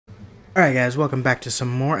Alright guys, welcome back to some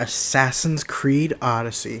more Assassin's Creed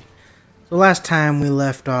Odyssey. So last time we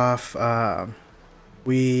left off,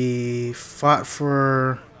 we fought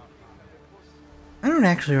for... I don't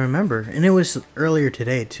actually remember, and it was earlier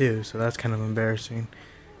today too, so that's kind of embarrassing.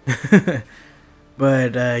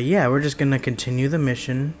 But yeah, we're just gonna continue the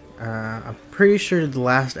mission. I'm pretty sure the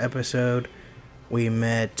last episode we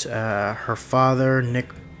met her father,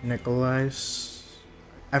 Nikolais.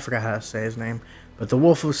 I forgot how to say his name, but the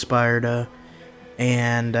Wolf of Sparta.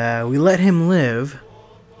 And we let him live,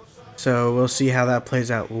 so we'll see how that plays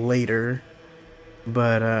out later.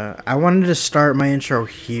 But I wanted to start my intro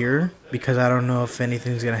here because I don't know if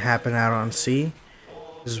anything's going to happen out on sea.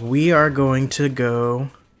 Because we are going to go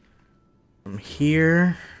from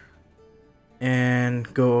here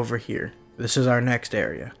and go over here. This is our next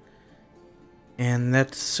area. And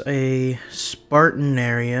that's a Spartan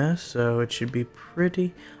area, so it should be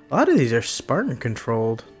pretty... A lot of these are Spartan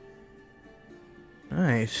controlled.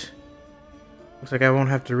 Nice. Looks like I won't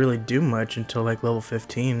have to really do much until like level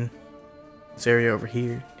 15. This area over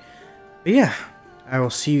here. But yeah, I will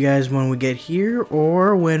see you guys when we get here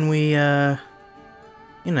or when we, you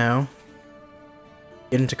know,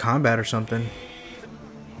 get into combat or something.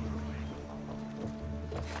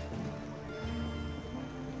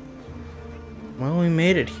 Well, we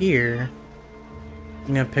made it here.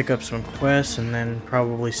 I'm gonna pick up some quests and then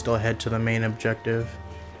probably still head to the main objective.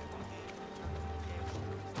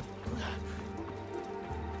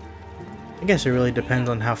 I guess it really depends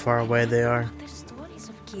on how far away they are. The stories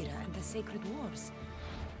of Kira and the Sacred Wars.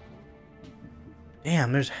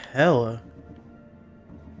 Damn, there's hella.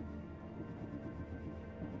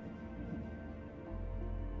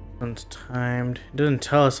 One's timed. It doesn't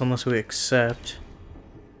tell us unless we accept.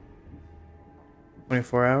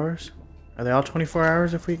 24 hours? Are they all 24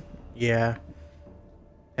 hours if we... Yeah.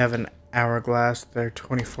 Have an hourglass, they're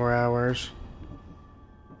 24 hours.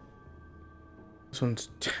 This one's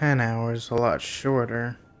 10 hours, a lot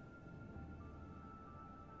shorter.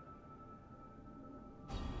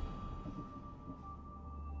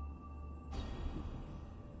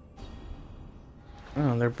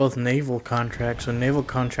 Oh, they're both naval contracts, so naval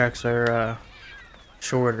contracts are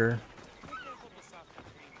shorter.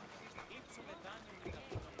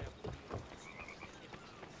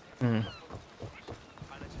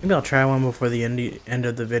 Maybe I'll try one before the end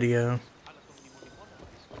of the video.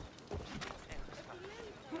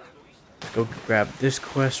 Go grab this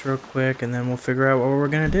quest real quick and then we'll figure out what we're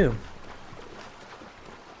gonna do.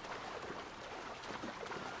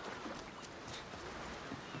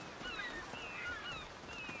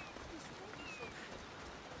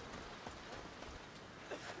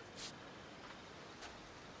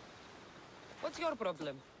 What's your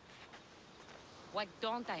problem? What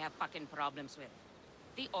don't I have fucking problems with?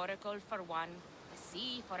 The Oracle for one, the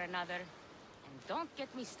sea for another, and don't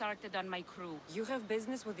get me started on my crew. You have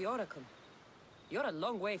business with the Oracle. You're a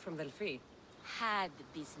long way from Delphi. Had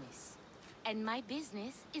business. And my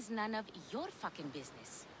business is none of your fucking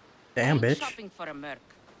business. Damn, I ain't bitch. shopping for a merc.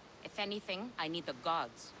 If anything, I need the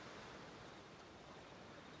gods.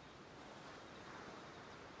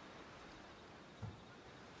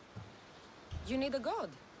 You need a god.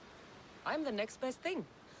 I'm the next best thing.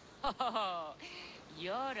 Oh,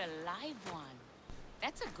 you're a live one.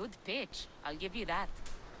 That's a good pitch. I'll give you that.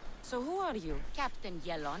 So who are you? Captain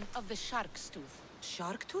Yellon of the Shark's Tooth.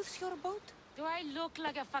 Sharktooth's your boat? Do I look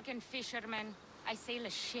like a fucking fisherman? I sail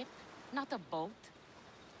a ship, not a boat.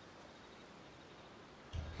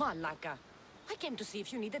 Malaka. I came to see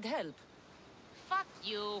if you needed help. Fuck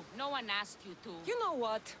you. No one asked you to. You know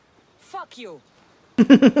what? Fuck you.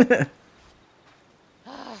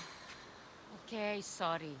 Okay,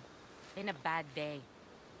 sorry. Been a bad day.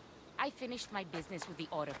 I finished my business with the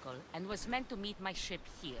Oracle and was meant to meet my ship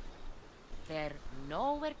here. They're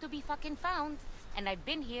nowhere to be fucking found, and I've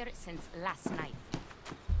been here since last night.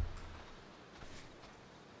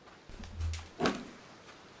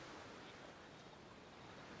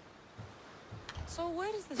 So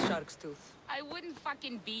where is the Shark's Tooth? I wouldn't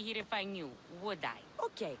fucking be here if I knew, would I?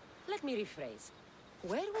 Okay, let me rephrase.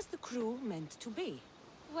 Where was the crew meant to be?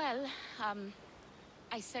 Well,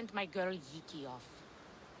 I sent my girl Yiki off.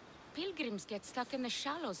 Pilgrims get stuck in the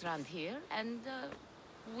shallows around here, and,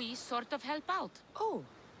 we sort of help out. Oh,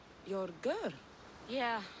 your girl.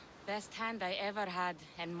 Yeah, best hand I ever had,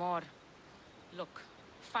 and more. Look,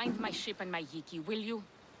 find my ship and my Yiki, will you?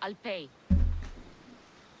 I'll pay.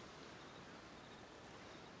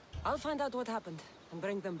 I'll find out what happened and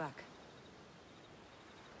bring them back.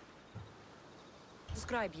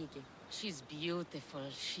 Describe Yiki. She's beautiful,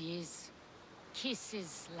 she is.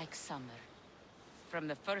 Kisses like summer. From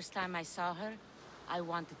the first time I saw her, I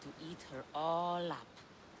wanted to eat her all up.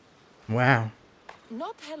 Wow.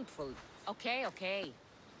 Not helpful. Okay, okay.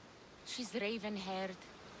 She's raven-haired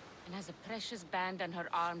and has a precious band on her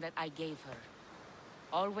arm that I gave her.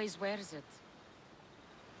 Always wears it.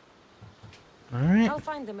 Alright. I'll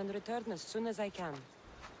find them and return as soon as I can.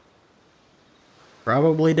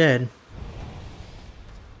 Probably dead.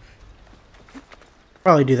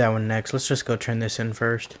 Probably do that one next. Let's just go turn this in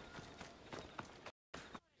first.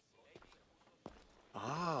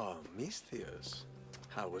 Ah, Misthios.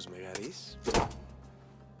 How was Megaris?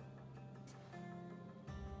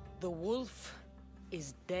 The wolf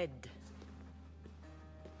is dead.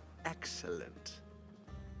 Excellent.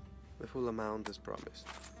 The full amount as promised.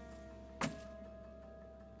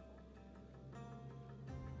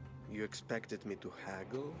 You expected me to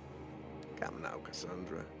haggle? Come now,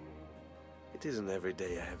 Cassandra. It isn't every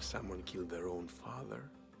day I have someone kill their own father.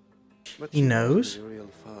 But He knows? Your real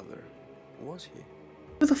father, was he?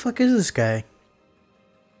 Who the fuck is this guy?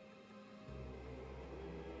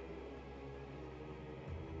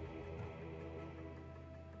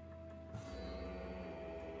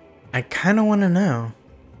 I kind of want to know.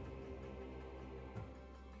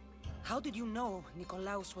 How did you know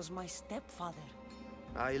Nikolaos was my stepfather?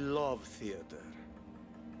 I love theater.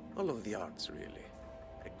 All of the arts, really.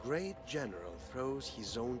 A great general throws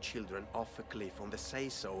his own children off a cliff on the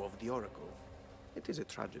say-so of the Oracle. It is a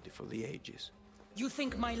tragedy for the ages. You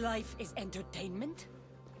think my life is entertainment?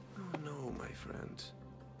 Oh no, my friend.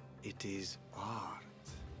 It is art.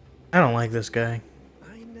 I don't like this guy.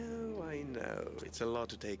 I know. It's a lot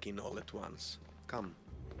to take in all at once. Come.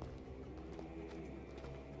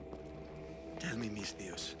 Tell me,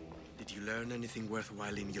 Misthios, did you learn anything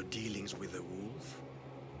worthwhile in your dealings with the wolf?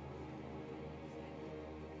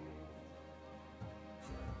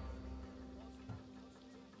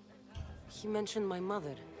 He mentioned my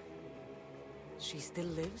mother. She still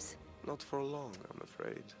lives? Not for long, I'm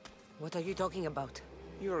afraid. What are you talking about?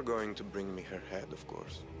 You're going to bring me her head, of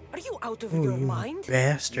course. Are you out of Ooh, your you mind? You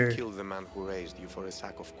bastard. killed the man who raised you for a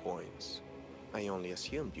sack of coins. I only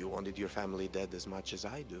assumed you wanted your family dead as much as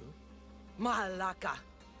I do. Malaka!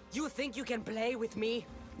 You think you can play with me?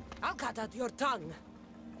 I'll cut out your tongue!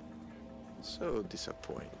 So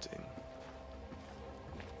disappointing.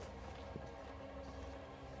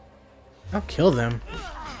 I'll kill them.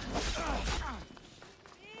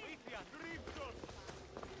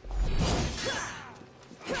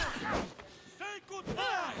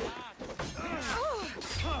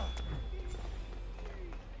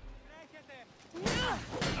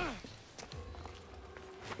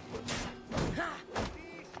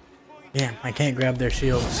 Damn, I can't grab their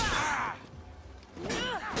shields.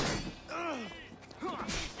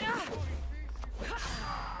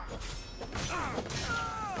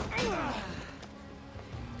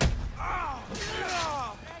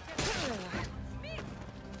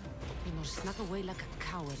 Deimos snuck away like a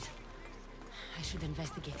coward. I should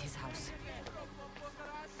investigate his house.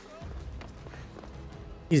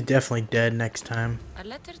 He's definitely dead next time. A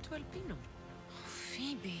letter to Alpino.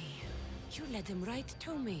 Phoebe, you led him right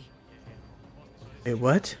to me. Wait,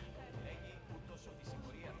 what?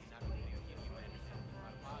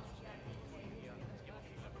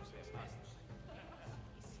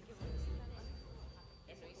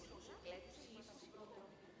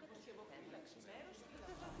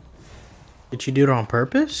 Did she do it on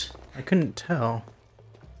purpose? I couldn't tell.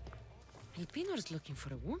 Alpino's looking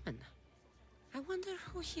for a woman. I wonder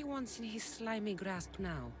who he wants in his slimy grasp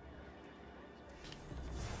now.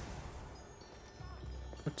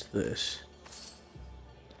 What's this?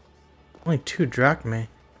 Only 2 drachmae.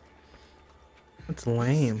 That's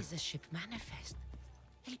lame. This is a ship manifest.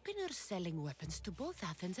 Alpino's selling weapons to both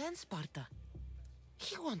Athens and Sparta.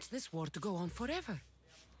 He wants this war to go on forever.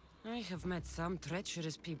 I have met some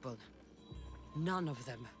treacherous people. None of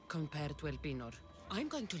them compared to Elpinor. I'm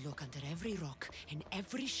going to look under every rock and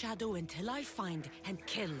every shadow until I find and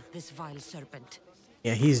kill this vile serpent.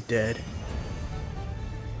 Yeah, he's dead.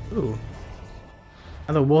 Ooh.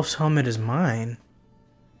 Now the wolf's helmet is mine.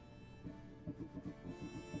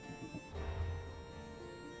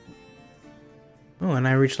 Oh, and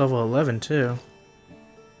I reached level 11 too.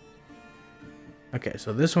 Okay,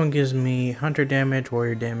 so this one gives me hunter damage,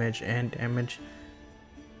 warrior damage, and damage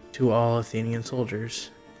to all Athenian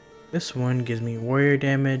soldiers. This one gives me warrior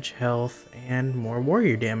damage, health, and more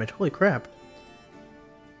warrior damage. Holy crap.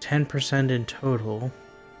 10% in total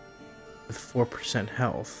with 4%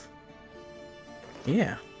 health.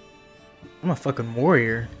 Yeah. I'm a fucking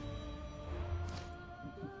warrior.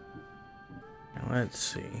 Now let's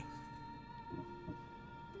see.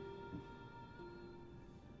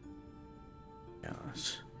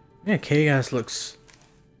 Chaos. Yeah, Chaos looks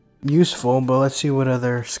useful, but let's see what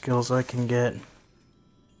other skills I can get.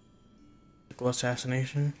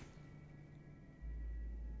 Assassination.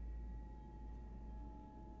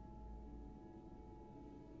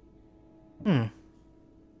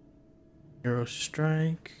 Hero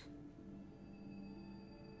strike.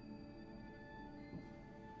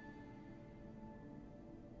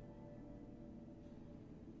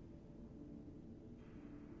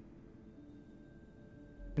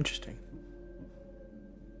 Interesting.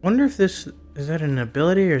 Wonder if this is that an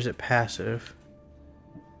ability or is it passive?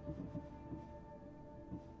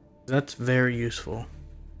 That's very useful.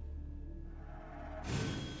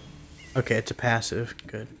 Okay, it's a passive.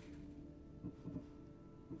 Good.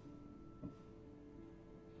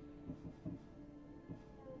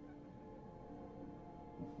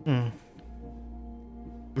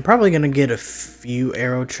 I'm probably gonna get a few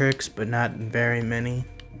arrow tricks, but not very many.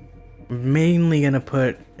 I'm mainly gonna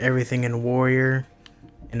put everything in warrior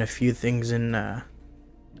and a few things in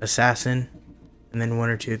assassin, and then one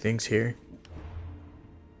or two things here.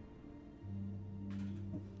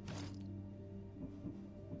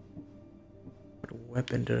 What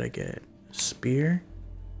weapon did I get? A spear?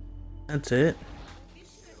 That's it.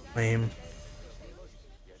 Lame.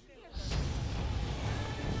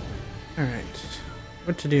 Alright.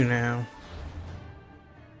 What to do now?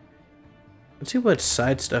 Let's see what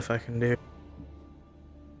side stuff I can do.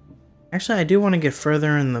 Actually, I do want to get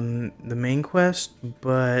further in the main quest,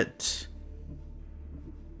 but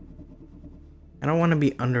I don't want to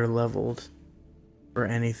be under-leveled for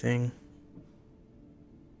anything.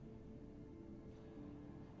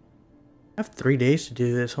 I have 3 days to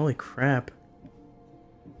do this. Holy crap.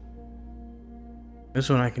 This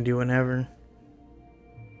one I can do whenever.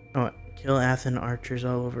 Oh, kill Athens archers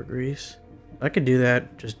all over Greece. I could do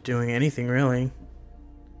that just doing anything, really.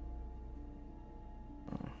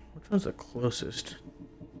 Oh, which one's the closest?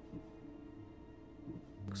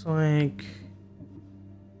 Looks like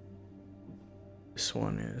this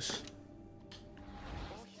one is.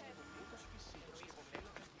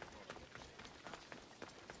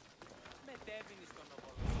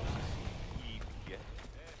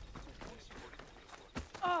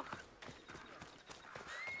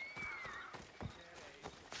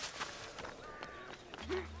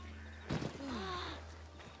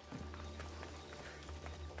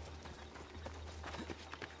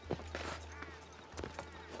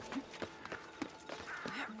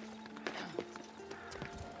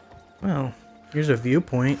 Well, here's a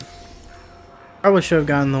viewpoint. Probably should have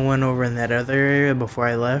gotten the one over in that other area before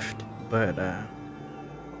I left, but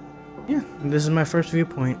yeah, this is my first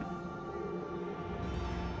viewpoint.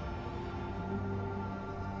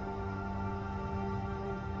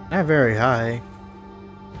 Not very high.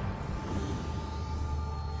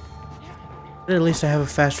 But at least I have a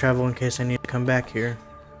fast travel in case I need to come back here.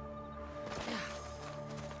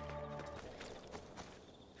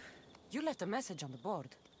 You left a message on the board.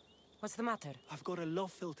 What's the matter? I've got a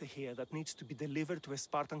love filter here that needs to be delivered to a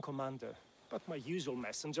Spartan commander, but my usual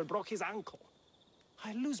messenger broke his ankle.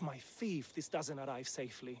 I lose my fee if this doesn't arrive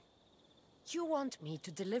safely. You want me to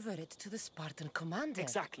deliver it to the Spartan commander?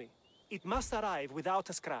 Exactly. It must arrive without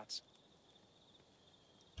a scratch.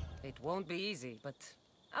 It won't be easy, but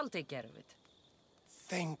I'll take care of it.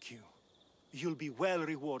 Thank you. You'll be well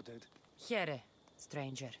rewarded. Here,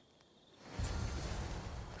 stranger.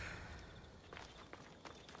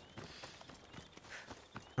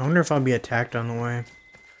 I wonder if I'll be attacked on the way.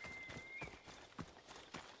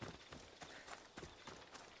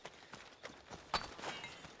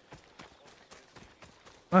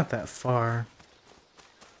 Not that far.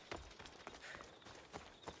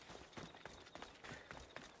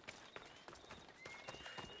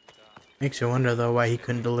 Makes you wonder though why he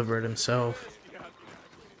couldn't deliver it himself.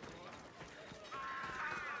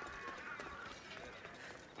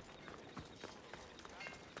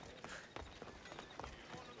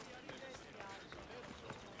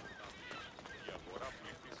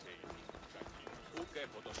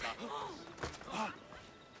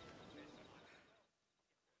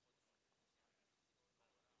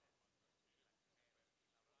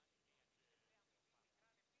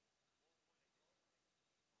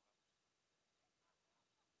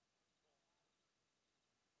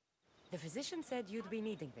 The physician said you'd be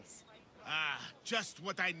needing this. Ah, just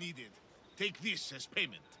what I needed. Take this as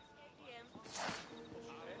payment.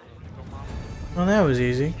 Well, that was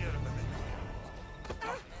easy.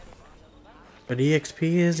 But EXP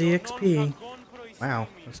is EXP. Wow,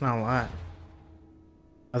 that's not a lot.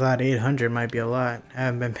 I thought 800 might be a lot. I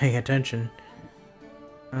haven't been paying attention.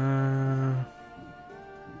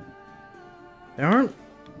 There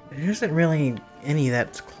isn't really any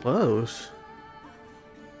that's close.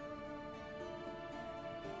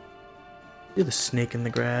 Do the snake in the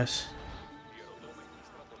grass.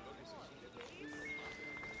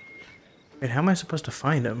 Wait, how am I supposed to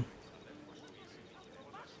find him?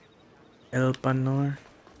 El Panor.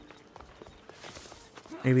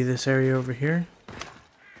 Maybe this area over here?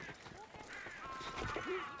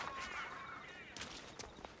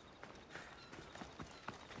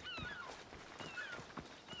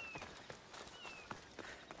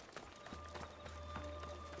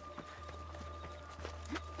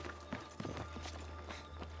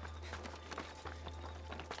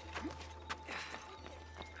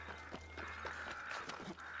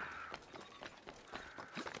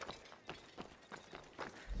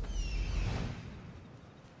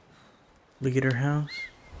 Leader house.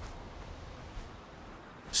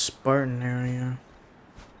 Spartan area.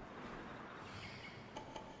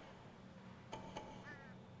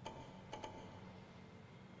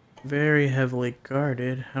 Very heavily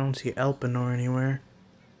guarded. I don't see Elpenor anywhere.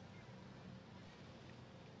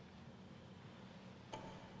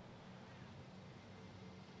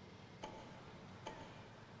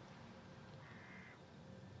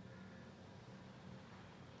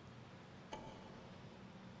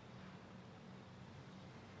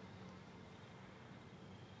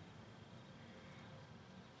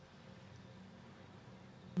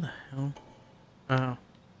 What the hell? Oh.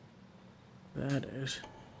 That is.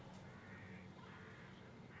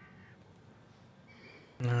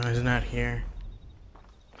 No, he's not here.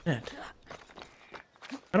 Shit.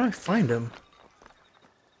 How do I find him?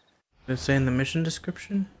 Did it say in the mission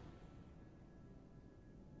description?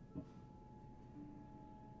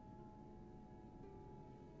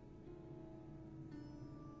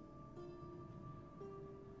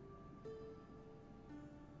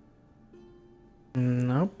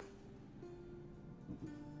 Nope.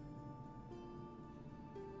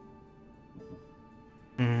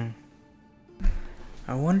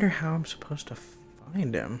 I wonder how I'm supposed to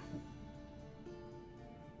find him.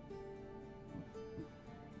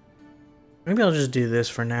 Maybe I'll just do this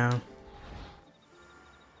for now.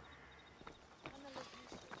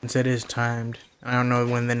 Since it is timed. I don't know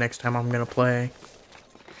when the next time I'm gonna play.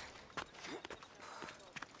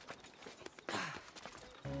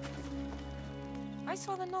 I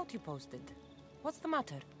saw the note you posted. What's the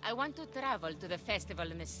matter? I want to travel to the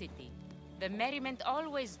festival in the city. The merriment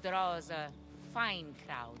always draws a fine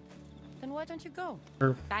crowd. Then why don't you go?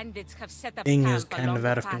 Her Bandits have set up thing camp is kind along of the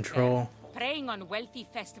out of path control. there, preying on wealthy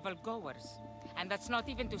festival goers. And that's not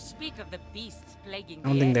even to speak of the beasts plaguing I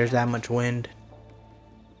don't think there's that much wind.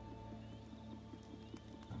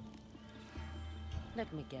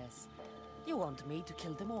 Let me guess. You want me to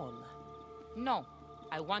kill them all? No,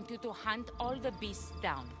 I want you to hunt all the beasts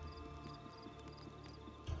down.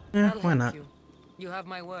 Yeah, I'll why help not? you. You have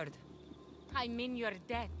my word. I mean your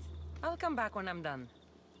debt. I'll come back when I'm done.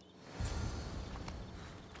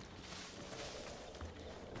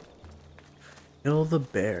 Kill the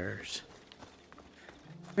bears.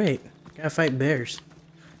 Great, gotta fight bears.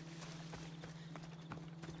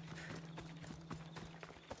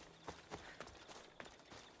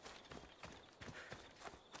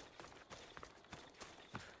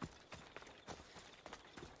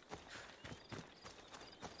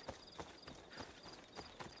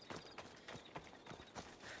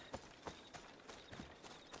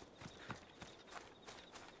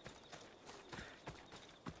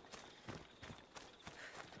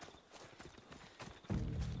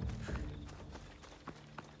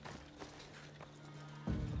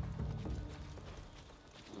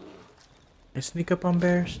 I sneak up on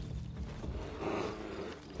bears?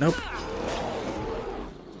 Nope.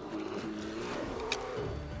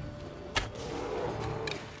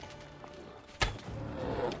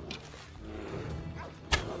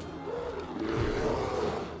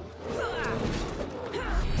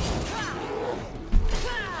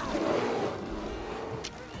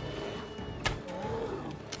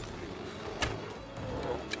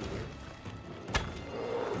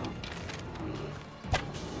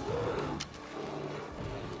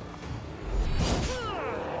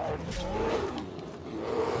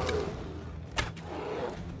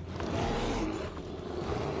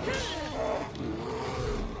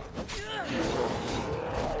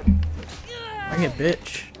 Bring it,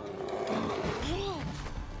 bitch.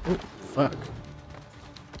 Oh, fuck.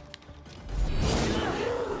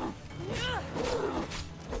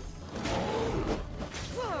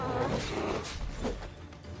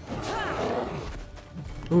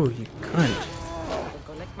 Ooh, you cunt.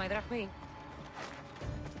 Collect my drachmae.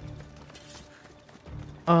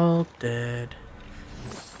 All dead.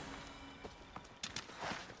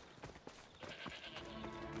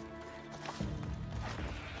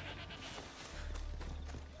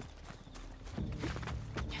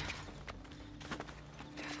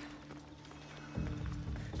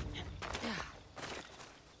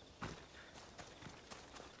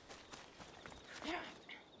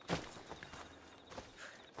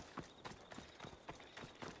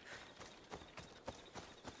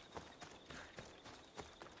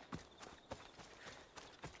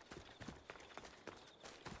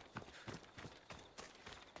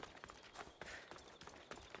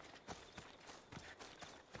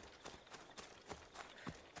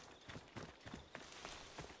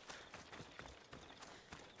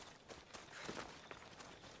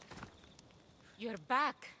 You're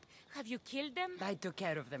back. Have you killed them? I took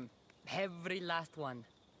care of them. Every last one.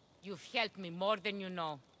 You've helped me more than you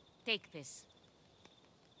know. Take this.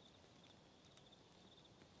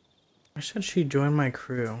 I said she joined my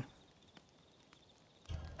crew.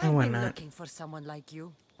 I've why been not? looking for someone like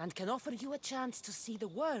you, and can offer you a chance to see the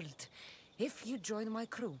world, if you join my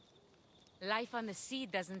crew. Life on the sea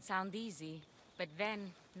doesn't sound easy, but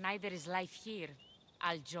then neither is life here.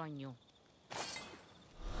 I'll join you.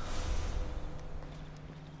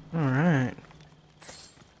 Alright.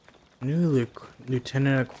 New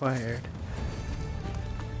lieutenant acquired.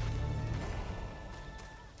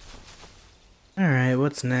 Alright,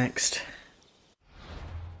 what's next?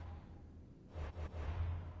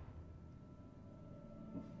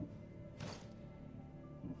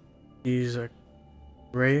 These are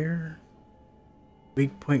rare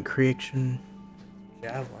weak point creation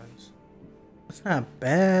javelins. That's not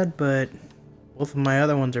bad, but both of my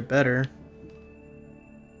other ones are better.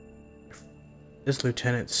 This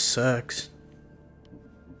lieutenant sucks.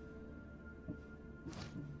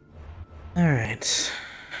 Alright.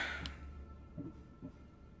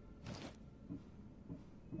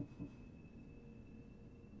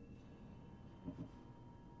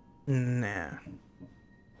 Nah.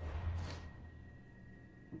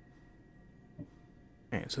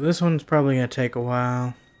 Alright, so this one's probably gonna take a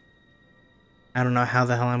while. I don't know how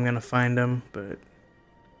the hell I'm gonna find them, but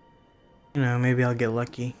you know, maybe I'll get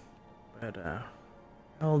lucky. But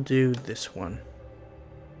I'll do this one.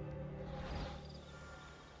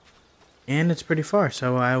 And it's pretty far,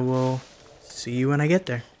 so I will see you when I get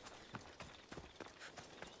there.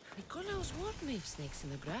 Nicolaus warned me of snakes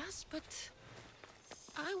in the grass, but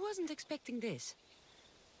I wasn't expecting this.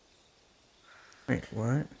 Wait,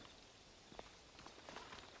 what?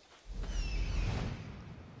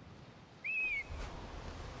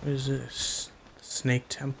 What is this? Snake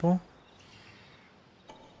Temple?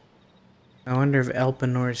 I wonder if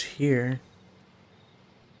Elpenor's here.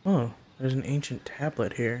 Oh, there's an ancient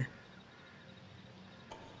tablet here.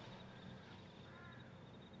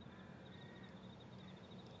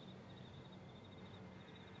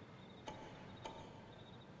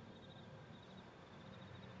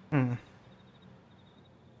 Hmm.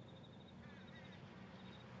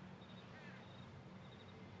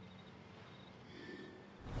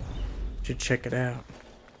 Should check it out.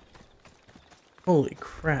 Holy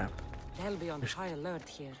crap. They'll be on high alert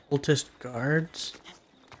here. Cultist guards?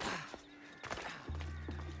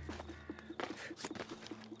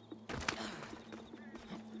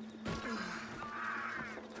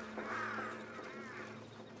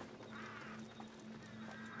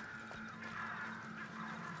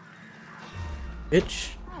 Bitch.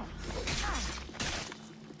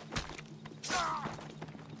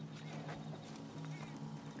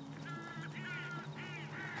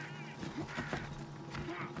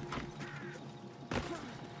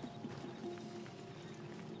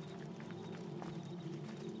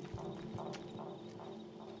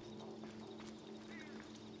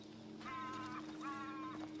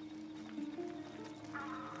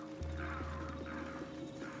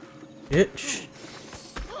 Bitch.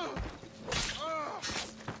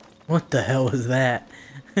 What the hell was that?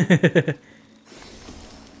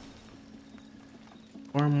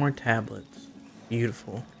 4 more tablets.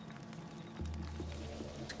 Beautiful.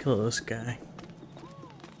 Let's kill this guy.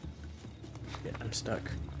 Yeah, I'm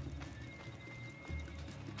stuck.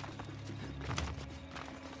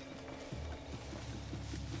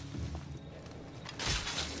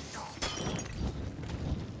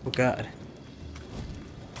 Oh god.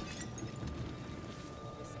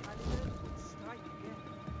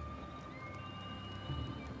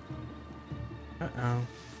 Uh-oh.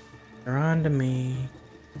 They're on to me.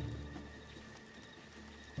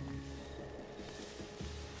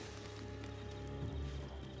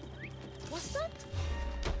 What's that?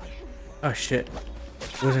 Oh shit.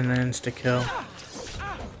 It wasn't an insta-kill.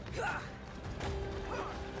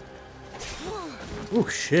 Oh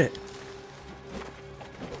shit.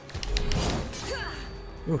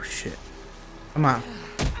 Oh shit. Come on.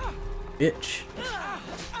 Bitch.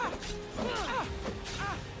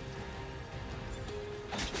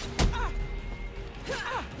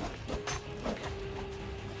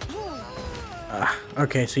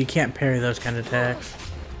 Okay, so you can't parry those kind of attacks.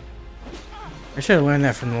 I should have learned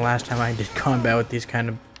that from the last time I did combat with these kind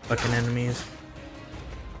of fucking enemies.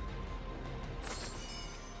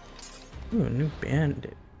 Ooh, new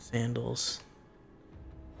bandit sandals.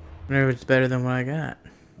 I wonder if it's better than what I got.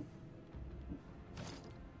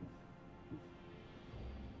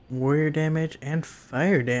 Warrior damage and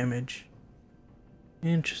fire damage.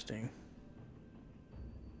 Interesting.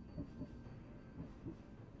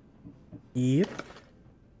 Yep.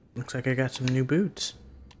 Looks like I got some new boots.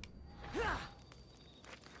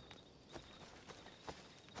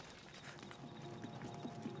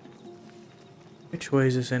 Which way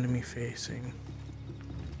is this enemy facing?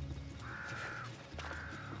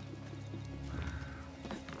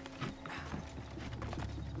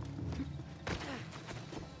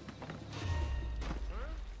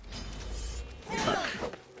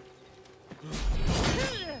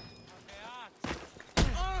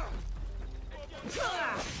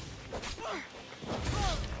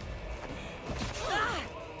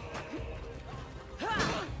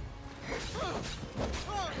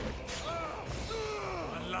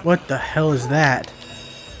 What the hell is that?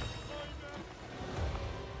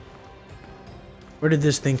 Where did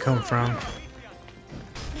this thing come from?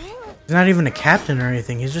 He's not even a captain or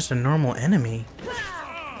anything, he's just a normal enemy.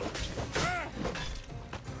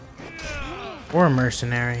 Or a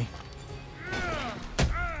mercenary.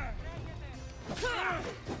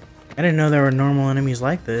 I didn't know there were normal enemies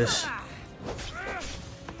like this.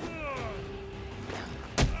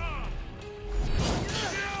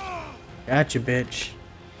 Gotcha, bitch.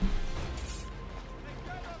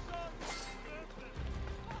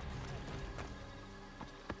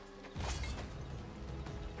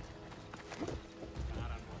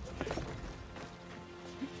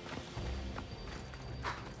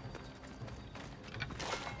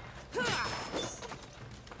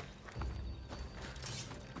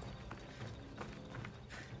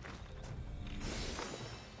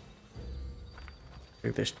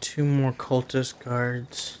 There's 2 more cultist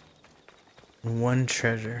guards and 1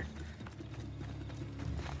 treasure.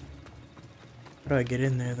 How do I get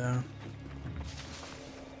in there though?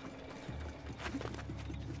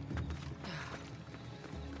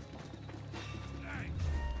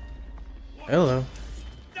 Hello.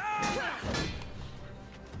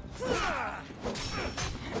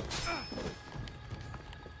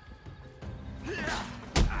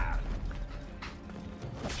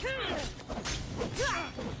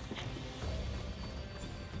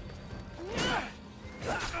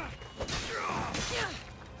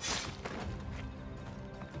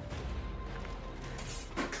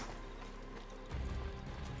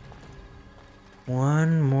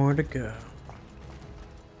 One more to go.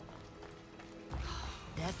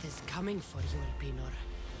 Death is coming for you, Elpinor.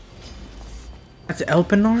 That's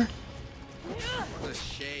Elpinor? What a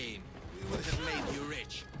shame. We would have made you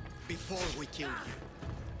rich before we killed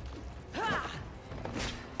you.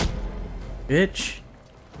 Bitch.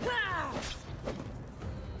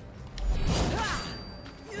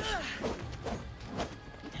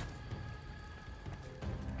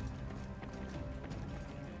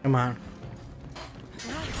 Come on.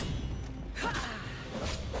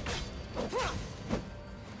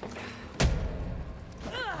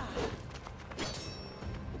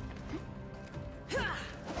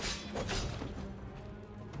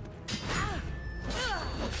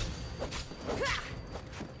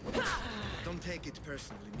 Don't take it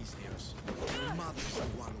personally, Mystios. Your mother's the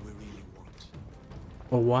one we really want.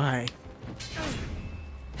 Well, why?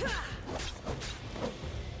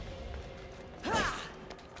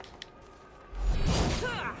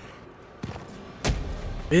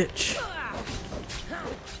 Bitch.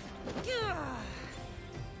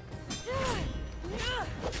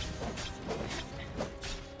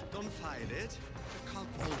 Don't fight it. The cult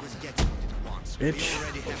always gets what it wants. Bitch. We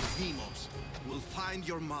already have Deimos. We'll find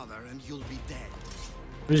your mother and you'll be dead.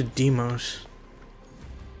 Where's Deimos?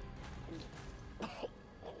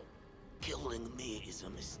 Killing me is a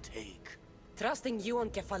mistake. Trusting you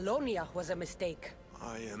on Kefalonia was a mistake.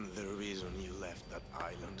 I am the reason you left that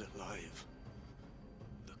island alive.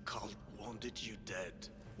 The cult wanted you dead.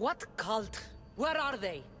 What cult? Where are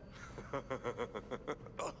they?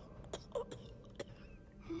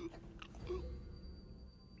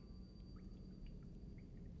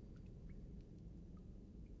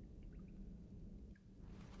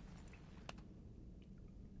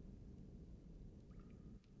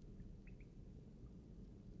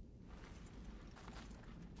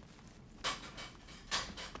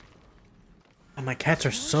 Oh, my cats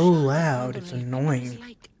are so loud, it's It's annoying.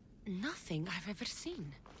 like nothing I've ever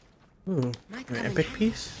seen. Ooh, Might an come in epic handy.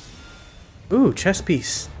 piece? Ooh, chess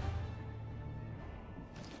piece.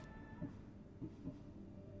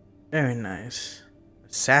 Very nice.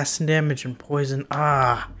 Assassin damage and poison.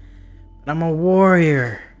 Ah, but I'm a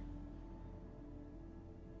warrior.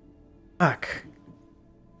 Fuck.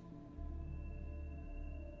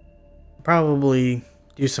 Probably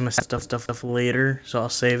do some stuff later, so I'll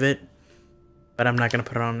save it. But I'm not gonna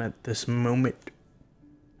put it on at this moment.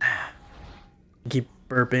 Keep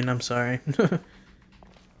burping, I'm sorry.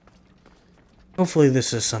 Hopefully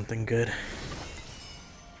this is something good.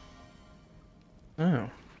 Oh,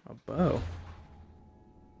 a bow.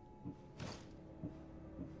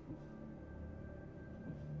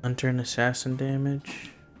 Hunter and assassin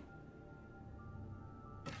damage.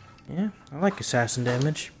 Yeah, I like assassin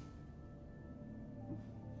damage.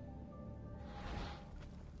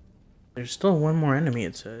 There's still one more enemy,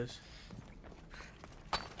 it says.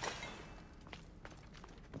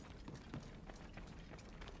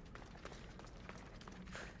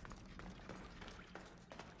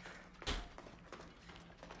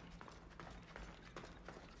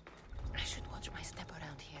 I should watch my step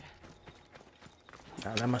around here.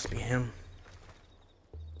 Oh, that must be him.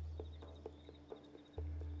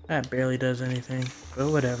 That barely does anything,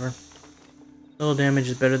 but whatever. Little damage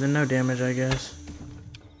is better than no damage, I guess.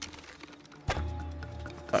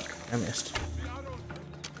 Fuck, I missed.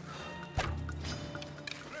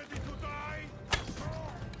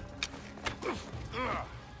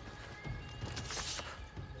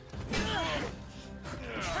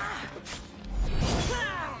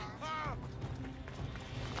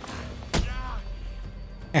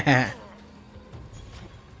 Haha.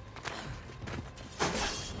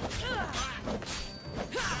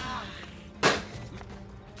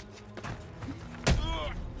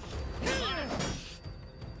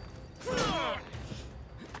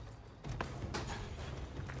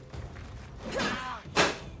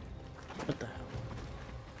 What the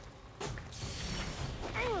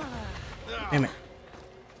hell? Damn it.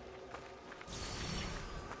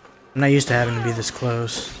 I'm not used to having to be this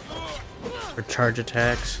close for charge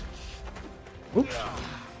attacks. Oop.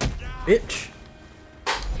 Bitch.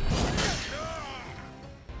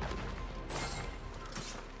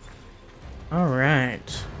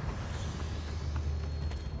 Alright.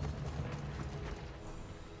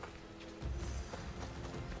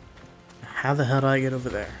 How the hell do I get over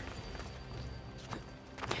there?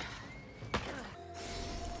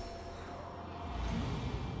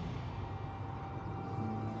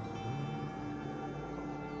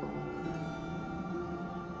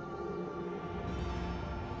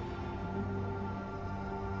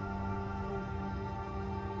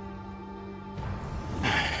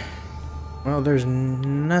 Well, there's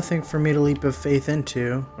nothing for me to leap of faith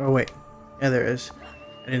into. Oh, wait. Yeah, there is.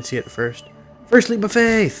 I didn't see it at first. First leap of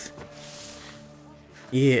faith!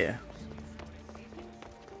 Yeah.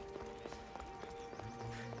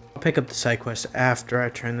 I'll pick up the side quest after I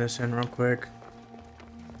turn this in real quick.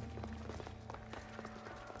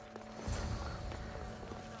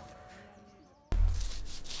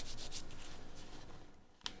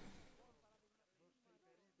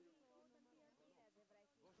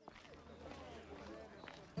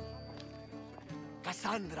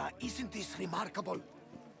 Cassandra, isn't this remarkable?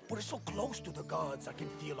 We're so close to the gods, I can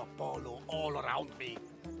feel Apollo all around me.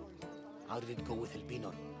 How did it go with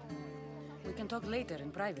Elpinor? We can talk later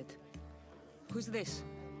in private. Who's this?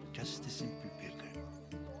 Just a simple pilgrim.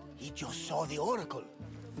 He just saw the Oracle.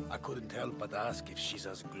 I couldn't help but ask if she's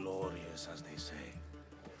as glorious as they say.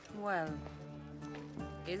 Well,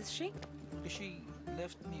 is she? She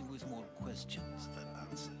left me with more questions than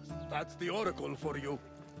answers. That's the Oracle for you.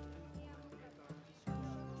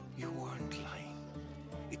 You weren't lying.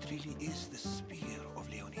 It really is the spear of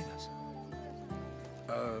Leonidas.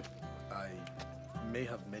 I may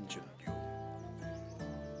have mentioned you.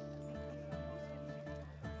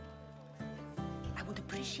 I would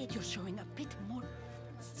appreciate your showing a bit more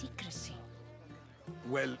secrecy.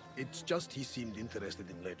 Well, it's just he seemed interested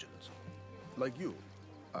in legends. Like you.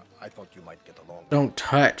 I thought you might get along. Don't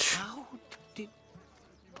touch. How did...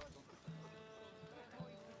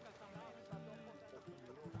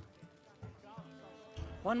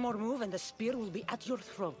 One more move and the spear will be at your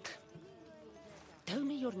throat. Tell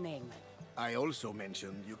me your name. I also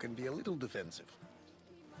mentioned you can be a little defensive.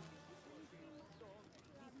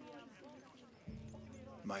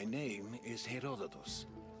 My name is Herodotus.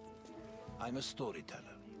 I'm a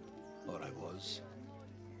storyteller. Or I was.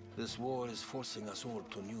 This war is forcing us all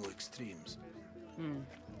to new extremes.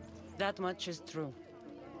 That much is true.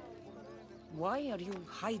 Why are you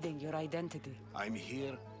hiding your identity? I'm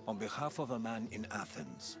here on behalf of a man in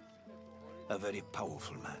Athens. A very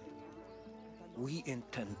powerful man. We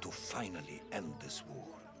intend to finally end this war.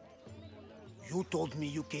 You told me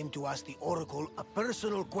you came to ask the Oracle a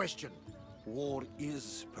personal question. War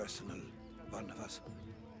is personal, Barnabas.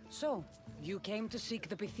 So, you came to seek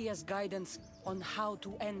the Pythia's guidance on how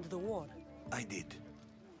to end the war? I did.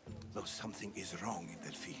 Though something is wrong in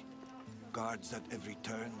Delphi. Guards at every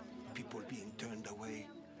turn, people being turned away.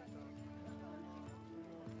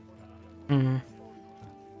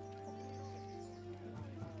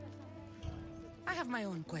 I have my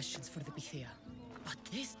own questions for the Bithia. But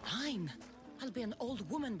this Nine, I'll be an old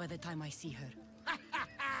woman by the time I see her.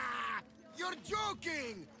 You're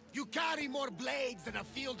joking! You carry more blades than a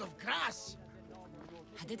field of grass!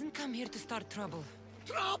 I didn't come here to start trouble.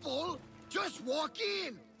 Trouble? Just walk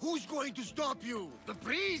in! Who's going to stop you? The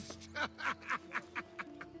priest?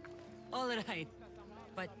 All right.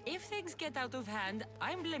 But if things get out of hand,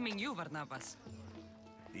 I'm blaming you, Barnabas.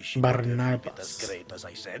 Is she not every bit Barnabas. as great as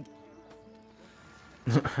I said?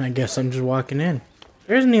 I guess I'm just walking in.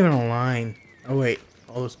 There isn't even a line. Oh wait,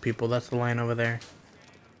 all those people, that's the line over there.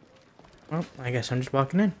 Well, I guess I'm just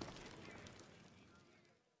walking in.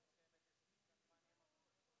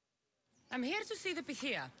 I'm here to see the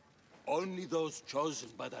Pythia. Only those chosen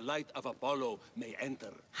by the light of Apollo may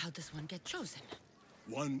enter. How does one get chosen?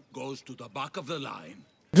 One goes to the back of the line.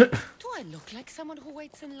 Do I look like someone who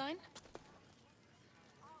waits in line?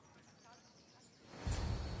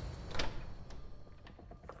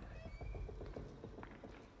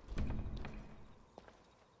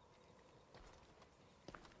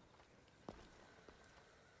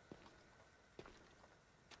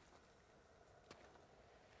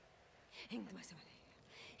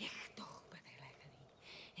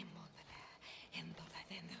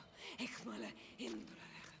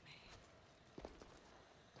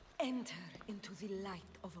 Enter into the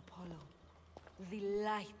light of Apollo, the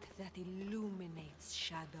light that illuminates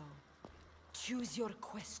shadow. Choose your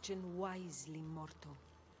question wisely, mortal,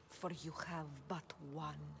 for you have but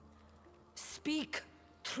one. Speak,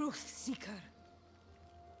 truth seeker.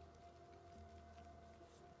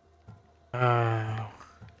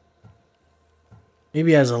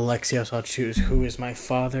 Maybe as Alexios I'll choose who is my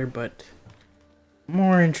father, but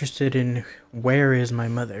more interested in where is my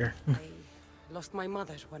mother. I lost my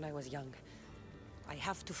mother when I was young. I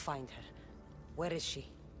have to find her. Where is she?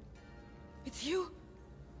 It's you!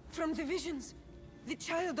 From the visions! The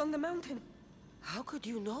child on the mountain! How could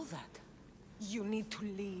you know that? You need to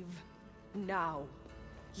leave. Now.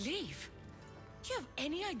 Leave? Do you have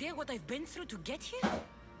any idea what I've been through to get here?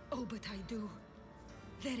 Oh, but I do.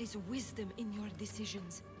 There is wisdom in your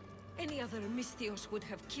decisions. Any other Mystios would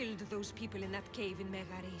have killed those people in that cave in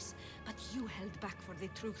Megaris, but you held back for the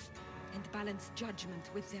truth and balanced judgment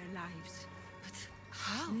with their lives. But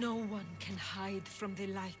how? No one can hide from the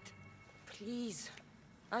light. Please.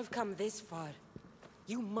 I've come this far.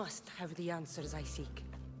 You must have the answers I seek.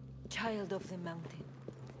 Child of the mountain,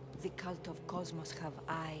 the cult of Kosmos have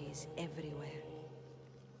eyes everywhere.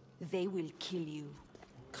 They will kill you.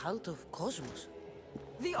 Cult of Kosmos?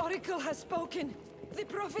 The Oracle has spoken! The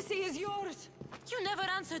prophecy is yours! You never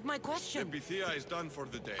answered my question! The Bithia is done for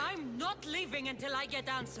the day. I'm not leaving until I get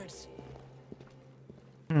answers!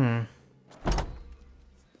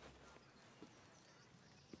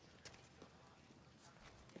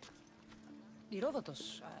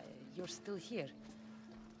 Herodotus, you're still here.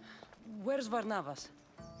 Where's Barnabas?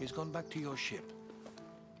 He's gone back to your ship.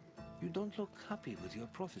 You don't look happy with your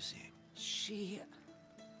prophecy. She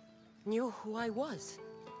knew who I was.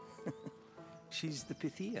 She's the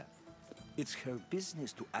Pythia. It's her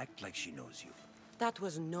business to act like she knows you. That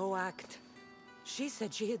was no act. She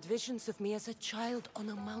said she had visions of me as a child on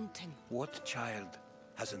a mountain. What child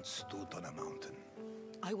hasn't stood on a mountain?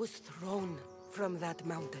 I was thrown from that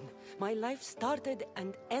mountain. My life started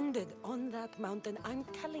and ended on that mountain. I'm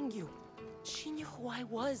telling you. She knew who I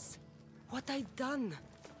was, what I'd done.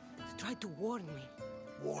 She tried to warn me.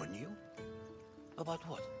 Warn you? About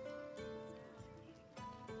what?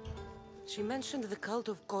 She mentioned the cult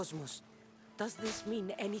of Kosmos. Does this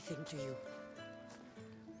mean anything to you?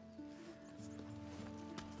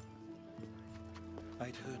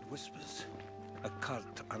 I'd heard whispers. A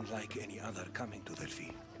cult unlike any other coming to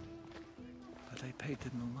Delphi. But I paid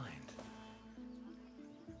them no mind.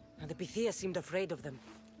 And the Pythia seemed afraid of them.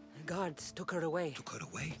 The guards took her away. Took her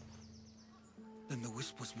away? Then the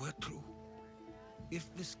whispers were true.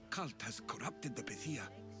 If this cult has corrupted the Pythia,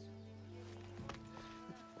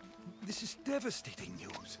 this is devastating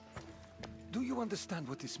news. Do you understand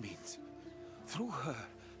what this means? Through her,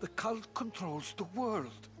 the cult controls the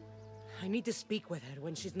world. I need to speak with her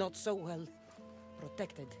when she's not so well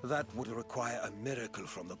protected. That would require a miracle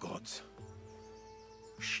from the gods.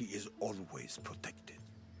 She is always protected.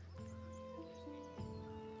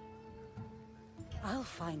 I'll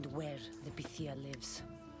find where the Pythia lives,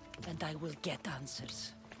 and I will get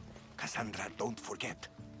answers. Cassandra, don't forget.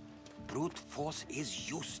 Brute force is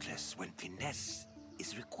useless when finesse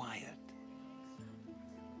is required.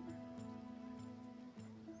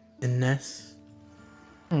 Finesse?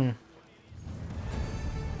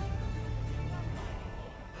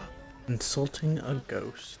 Insulting a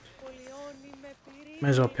ghost. Might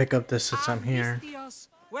as well pick up this since I'm here. Ambistios.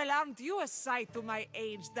 Well, aren't you a sight to my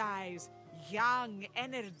aged eyes? Young,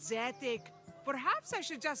 energetic. Perhaps I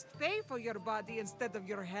should just pay for your body instead of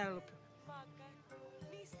your help.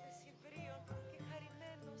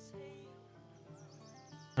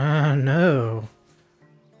 No.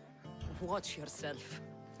 Watch yourself.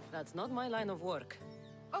 That's not my line of work.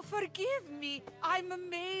 Oh, forgive me. I'm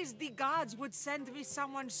amazed the gods would send me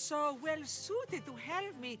someone so well-suited to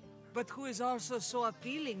help me, but who is also so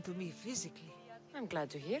appealing to me physically. I'm glad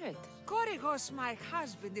to hear it. Korigos, my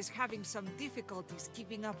husband, is having some difficulties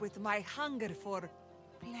keeping up with my hunger for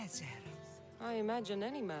pleasure. I imagine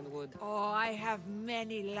any man would. Oh, I have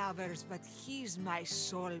many lovers, but he's my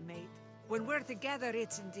soulmate. When we're together,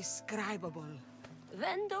 it's indescribable.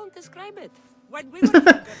 Then don't describe it. When we were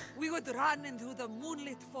younger, we would run into the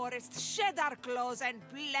moonlit forest, shed our clothes, and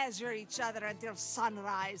pleasure each other until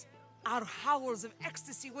sunrise. Our howls of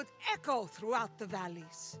ecstasy would echo throughout the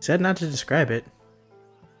valleys. Said not to describe it.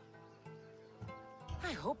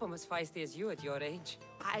 I hope I'm as feisty as you at your age.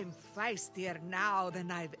 I'm feistier now than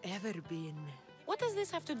I've ever been. What does this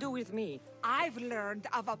have to do with me? I've learned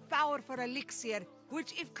of a powerful elixir,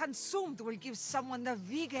 which if consumed will give someone the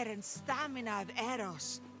vigor and stamina of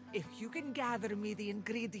Eros. If you can gather me the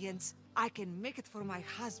ingredients, I can make it for my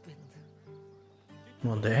husband.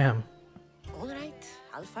 Well, damn. All right,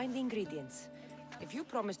 I'll find the ingredients. If you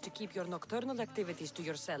promise to keep your nocturnal activities to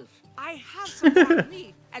yourself. I have some on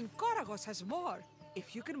me, and Koragos has more.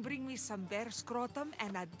 If you can bring me some bear scrotum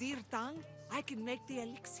and a deer tongue, I can make the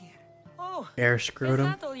elixir. Oh, Bear is scrotum.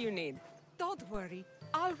 that all you need? Don't worry,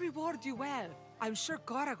 I'll reward you well. I'm sure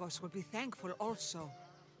Koragos will be thankful also.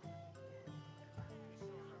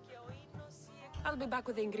 I'll be back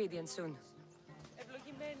with the ingredients soon.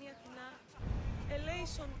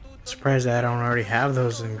 Surprised I don't already have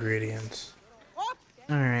those ingredients.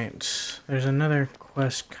 Alright, there's another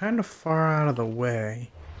quest kind of far out of the way.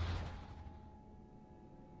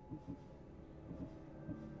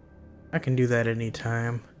 I can do that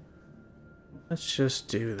anytime. Let's just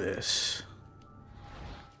do this.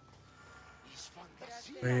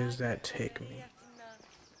 Where does that take me?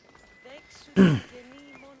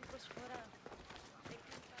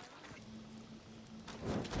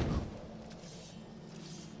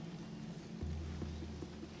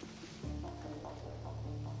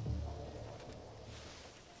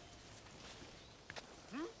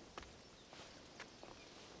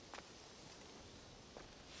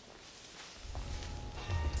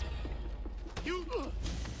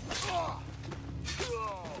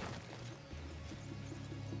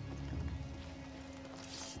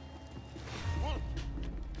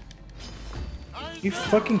 You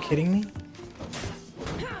fucking kidding me?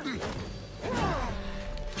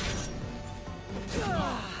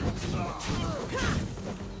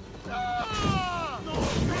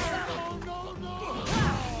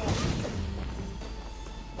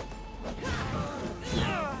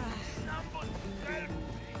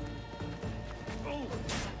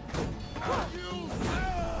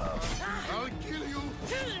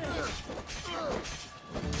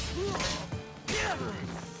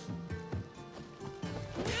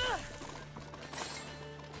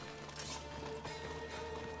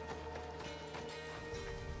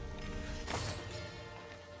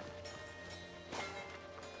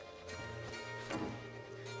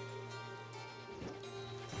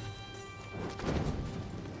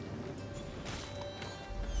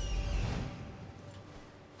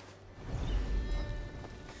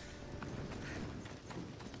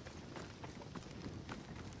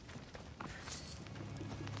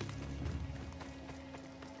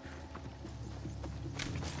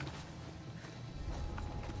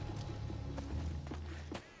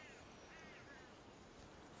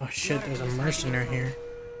 Oh shit, there's a mercenary here.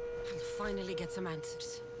 I'll finally get some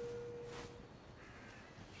answers.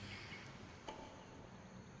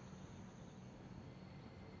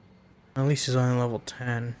 At least he's only level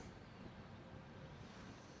 10.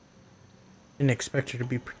 Didn't expect her to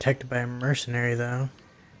be protected by a mercenary though.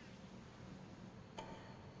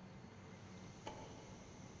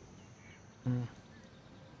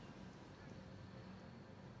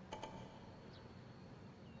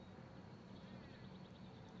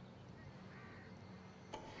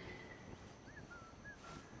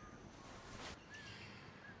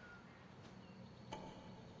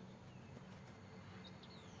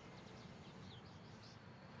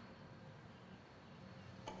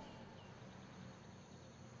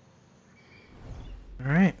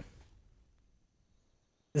 Alright.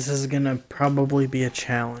 This is gonna probably be a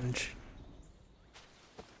challenge.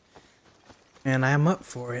 And I'm up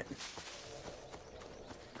for it.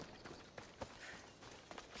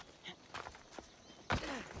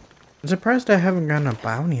 I'm surprised I haven't gotten a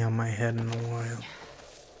bounty on my head in a while.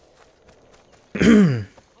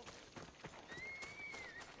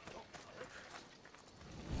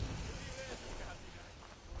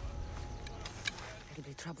 It'll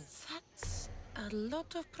be trouble. That's a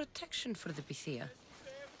lot of protection for the Pythia.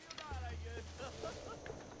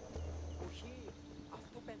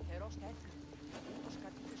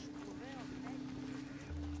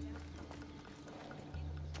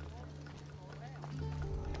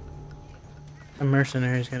 A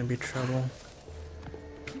mercenary is gonna be trouble.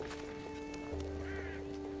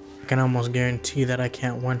 I can almost guarantee that I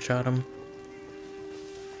can't one-shot him.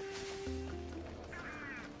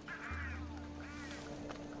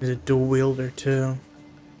 He's a dual wielder too.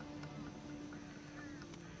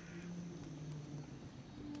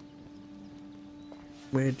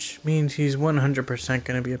 Which means he's 100%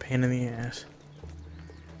 gonna be a pain in the ass.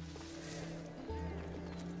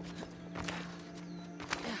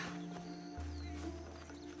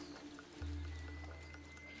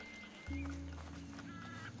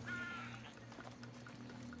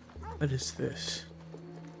 What is this?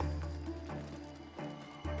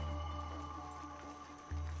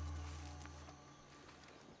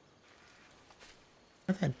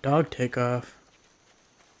 Where'd that dog take off?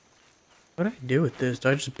 What do I do with this? Do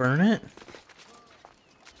I just burn it?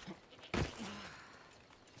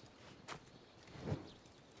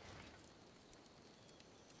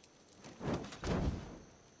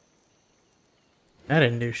 That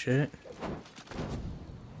didn't do shit.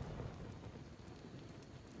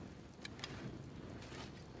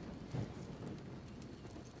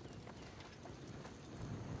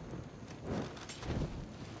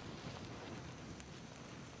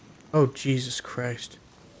 Oh, Jesus Christ.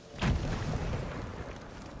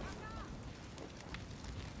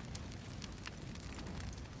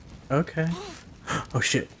 Okay. Oh,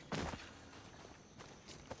 shit.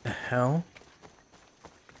 The hell?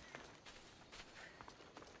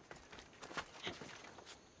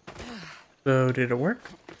 So, did it work?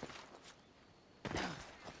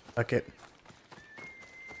 Fuck it.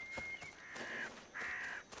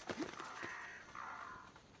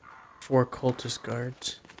 Four cultist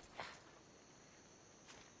guards.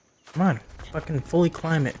 Come on, fucking fully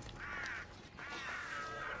climb it.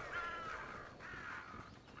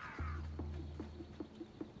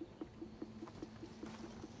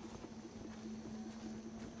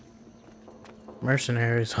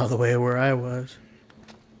 Mercenaries all the way where I was. Is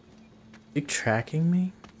he tracking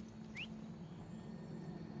me?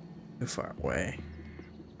 Too far away.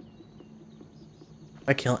 If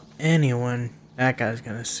I kill anyone, that guy's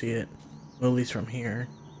gonna see it. Well, at least from here.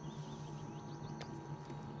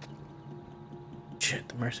 Shit,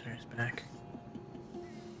 the mercenary's back.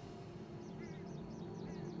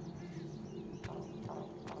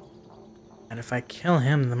 And if I kill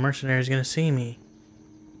him, the mercenary's gonna see me.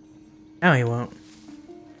 Now he won't.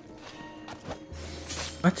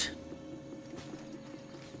 What?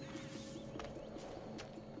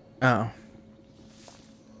 Oh.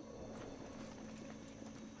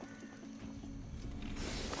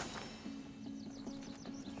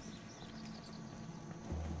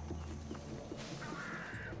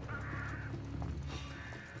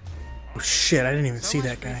 Oh shit, I didn't even see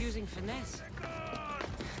that guy. Using finesse.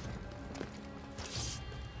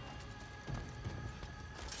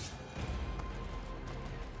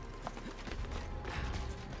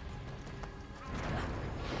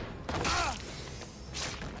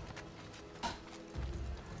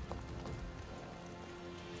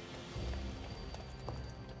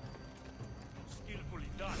 Skillfully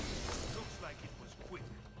done. Looks like it was quick.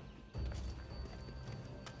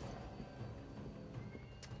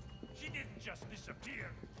 She didn't just disappear.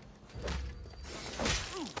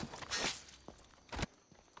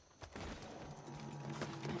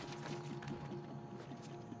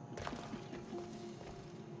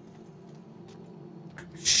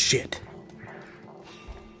 Shit.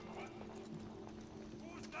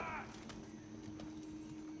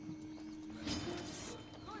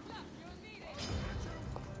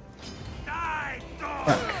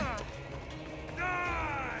 Fuck.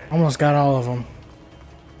 Almost got all of them.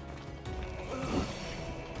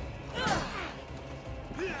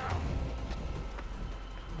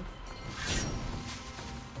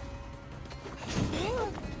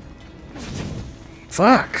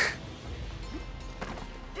 Fuck.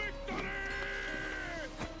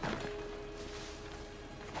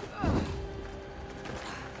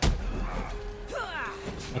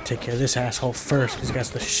 I'll take care of this asshole first because he got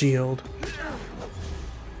the shield.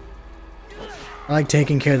 I like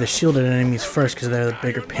taking care of the shielded enemies first because they're the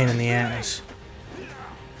bigger pain in the ass.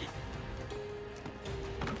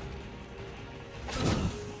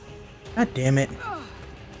 God damn it.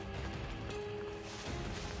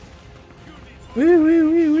 Woo,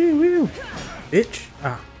 woo, woo, woo, woo. Bitch.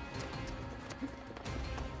 Ah.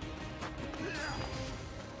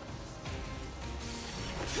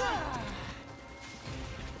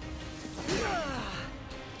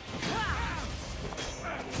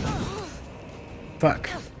 Fuck.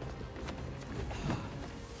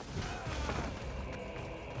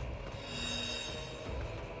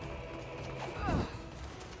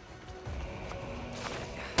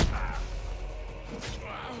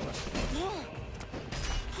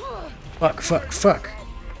 Fuck, fuck, fuck.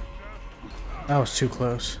 That was too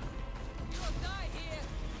close.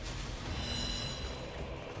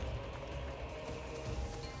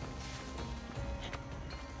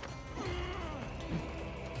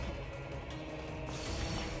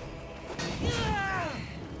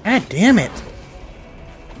 God damn it.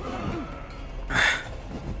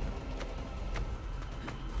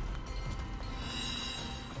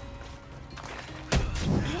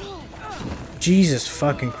 Jesus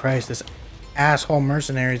fucking Christ, this asshole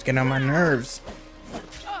mercenary is getting on my nerves.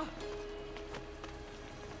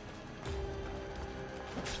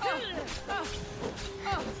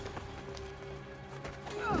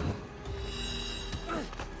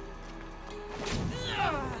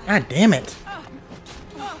 God damn it.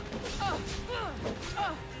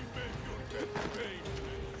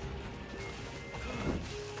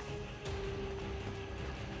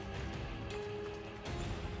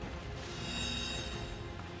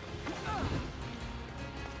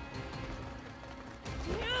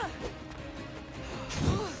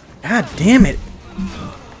 God damn it.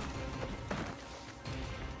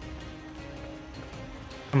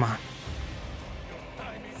 Come on.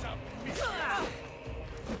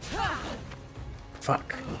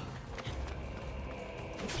 Fuck.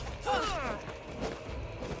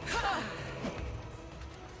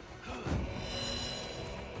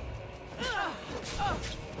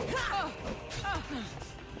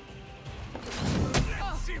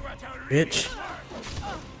 Bitch.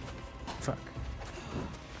 Fuck.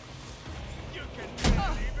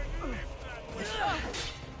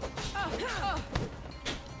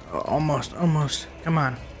 Oh, almost, almost. Come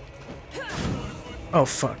on. Oh,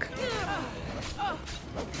 fuck.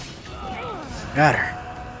 Got her.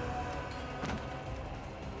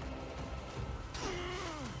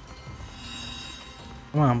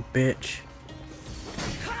 Come on, bitch.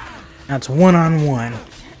 That's one-on-one.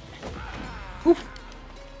 Whew.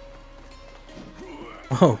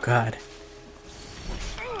 Oh, God.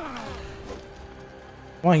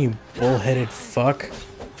 Why, you bullheaded fuck?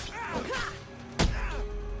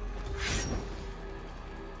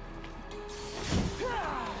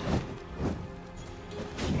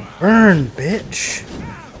 Burn, bitch.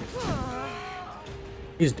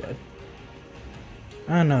 He's dead.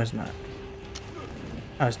 Oh, no, he's not.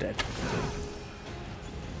 I was dead.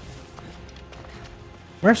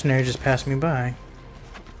 Mercenary just passed me by.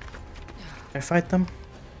 Can I fight them?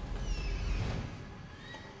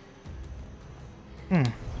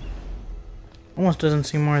 Almost doesn't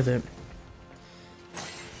seem worth it.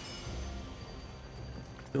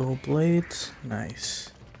 Dual blades.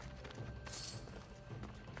 Nice.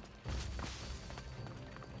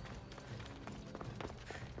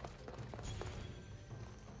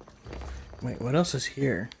 Wait, what else is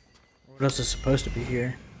here? What else is supposed to be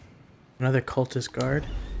here? Another cultist guard?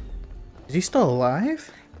 Is he still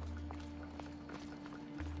alive?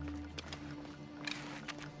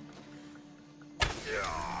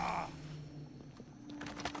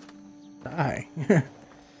 Die. I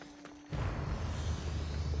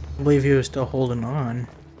believe he was still holding on.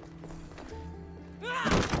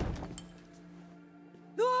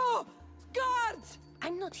 No! Guards!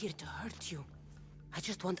 I'm not here to hurt you. I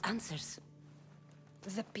just want answers.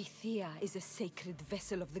 The Pythia is a sacred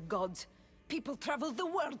vessel of the gods. People travel the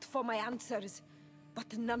world for my answers.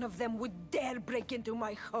 But none of them would dare break into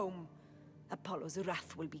my home. Apollo's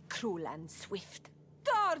wrath will be cruel and swift.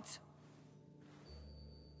 Guards!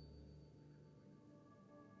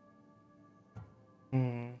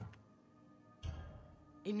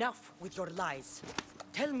 Enough with your lies.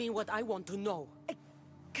 Tell me what I want to know. I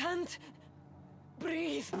can't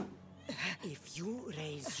breathe. If you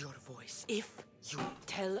raise your voice, if you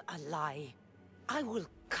tell a lie, I will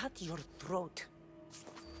cut your throat.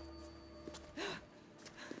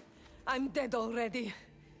 I'm dead already.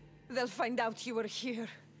 They'll find out you were here,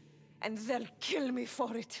 and they'll kill me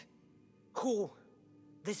for it. Who?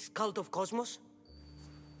 This cult of Kosmos?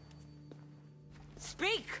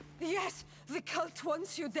 Speak! Yes, the cult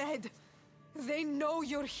wants you dead. They know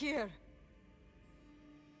you're here.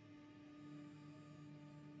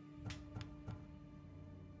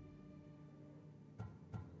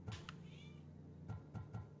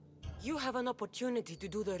 have an opportunity to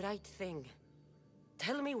do the right thing.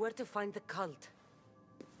 Tell me where to find the cult.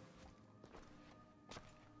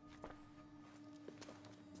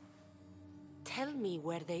 Tell me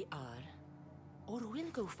where they are, or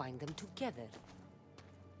we'll go find them together.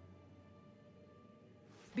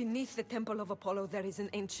 Beneath the Temple of Apollo, there is an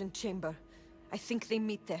ancient chamber. I think they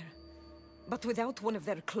meet there. But without one of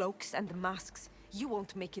their cloaks and masks, you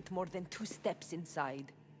won't make it more than 2 steps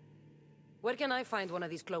inside. Where can I find one of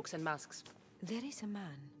these cloaks and masks? There is a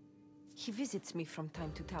man. He visits me from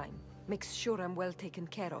time to time, makes sure I'm well taken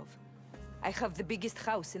care of. I have the biggest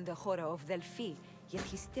house in the Hora of Delphi, yet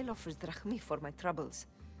he still offers drachmi for my troubles.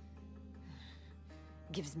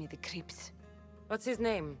 Gives me the creeps. What's his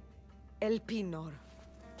name? Elpinor.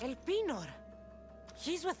 Elpinor?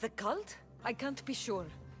 He's with the cult? I can't be sure,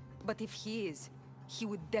 but if he is, he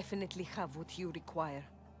would definitely have what you require.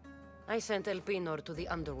 I sent Elpinor to the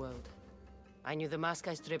underworld. I knew the mask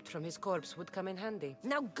I stripped from his corpse would come in handy.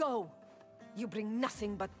 Now go! You bring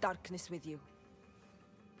nothing but darkness with you.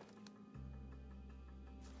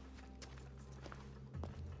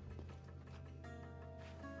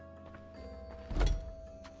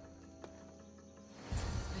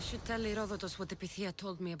 I should tell Herodotus what the Pythia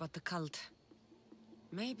told me about the cult.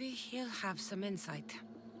 Maybe he'll have some insight.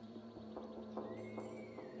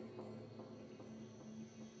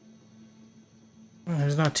 Well,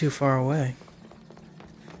 it's not too far away.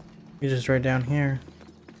 He's just right down here.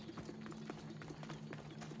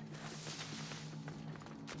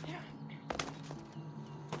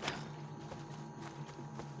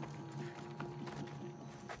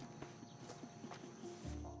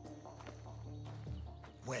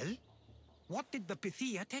 Well? What did the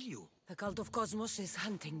Pythia tell you? The cult of Kosmos is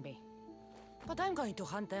hunting me. But I'm going to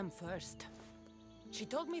hunt them first. She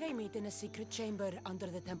told me they meet in a secret chamber under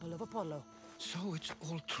the Temple of Apollo. So it's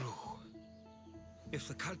all true. If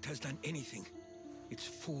the cult has done anything, it's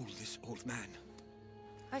fooled this old man.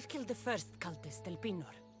 I've killed the first cultist, Elpinor,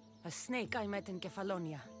 a snake I met in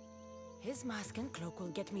Kefalonia. His mask and cloak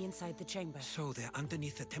will get me inside the chamber. So they're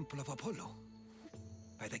underneath the Temple of Apollo.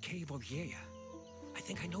 By the cave of Yea. I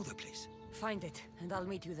think I know the place. Find it, and I'll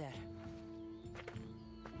meet you there.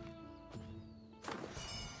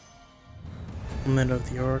 Element of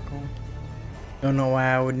the Oracle. Don't know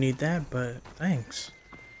why I would need that, but thanks.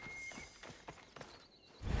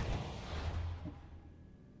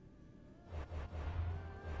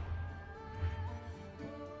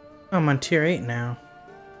 I'm on tier 8 now.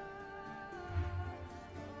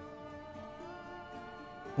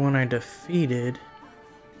 When I defeated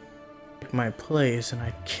my place and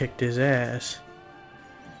I kicked his ass.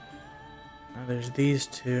 Now there's these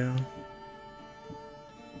two.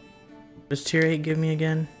 What does tier 8 give me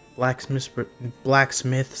again? Blacksmiths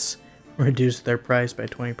reduce their price by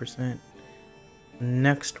 20%.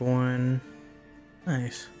 Next one.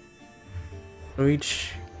 Nice. So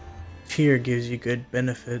each tier gives you good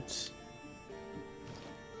benefits.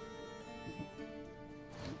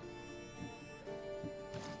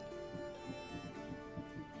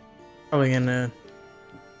 Probably gonna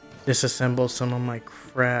disassemble some of my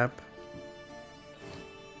crap.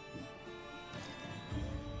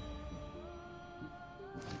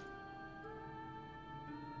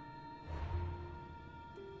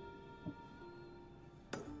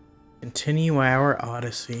 Continue our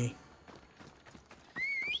Odyssey.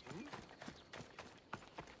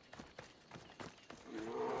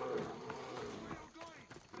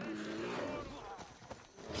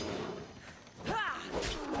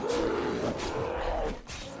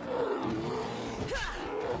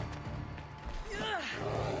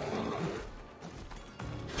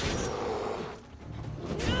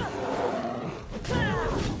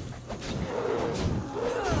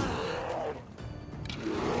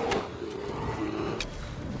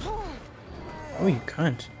 Oh, you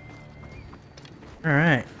cunt.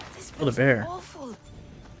 Alright. Kill the bear. Awful.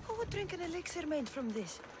 Who would drink an elixir made from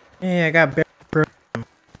this? Hey, I got bear.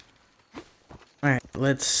 Alright,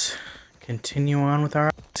 let's continue on with our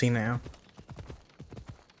Odyssey now.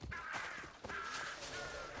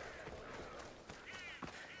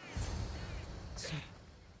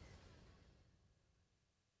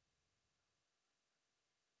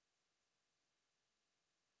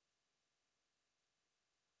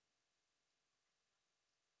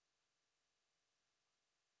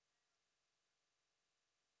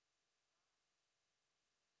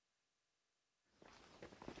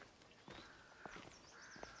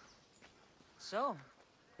 So,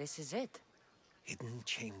 this is it. Hidden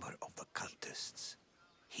chamber of the cultists.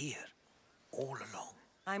 Here, all along.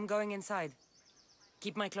 I'm going inside.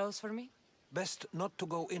 Keep my clothes for me? Best not to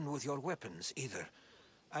go in with your weapons, either.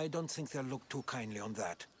 I don't think they'll look too kindly on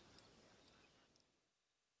that.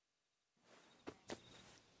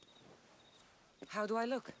 How do I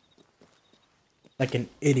look? Like an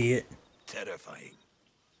idiot. Terrifying.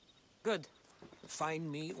 Good.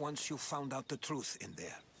 Find me once you've found out the truth in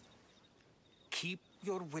there. Keep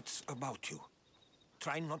your wits about you.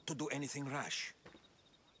 Try not to do anything rash.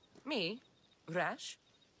 Me? Rash?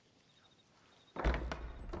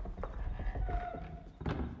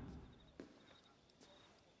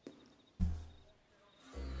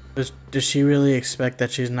 Does she really expect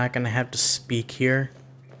that she's not gonna have to speak here?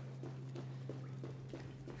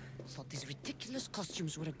 Thought these ridiculous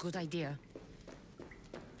costumes were a good idea.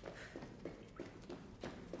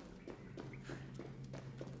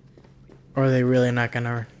 Or are they really not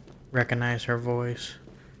gonna recognize her voice?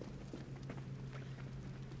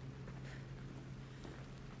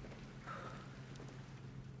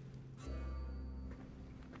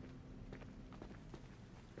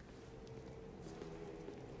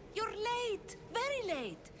 You're late! Very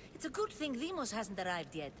late! It's a good thing Deimos hasn't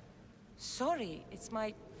arrived yet. Sorry, it's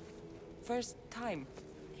my first time.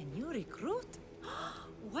 A new recruit?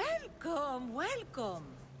 Welcome, welcome!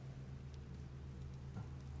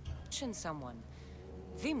 Mention someone.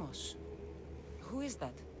 Deimos. Who is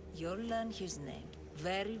that? You'll learn his name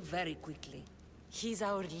very, very quickly. He's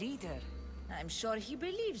our leader. I'm sure he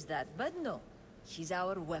believes that, but no. He's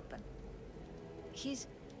our weapon. He's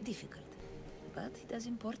difficult, but he does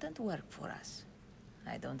important work for us.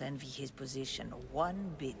 I don't envy his position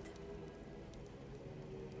one bit.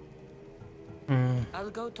 I'll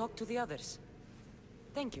go talk to the others.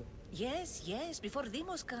 Thank you. Yes, yes, before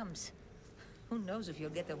Deimos comes. Who knows if you'll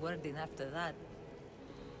get a word in after that.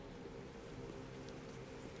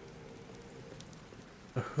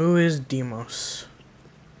 Who is Deimos?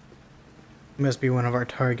 Must be one of our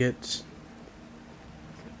targets.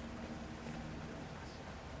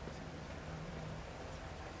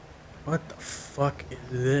 What the fuck is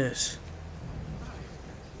this?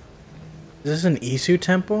 Is this an Isu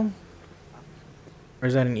temple? Or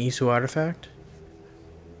is that an Isu artifact?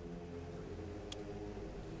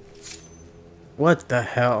 What the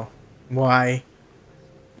hell? Why?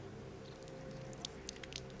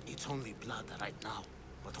 It's only blood right now,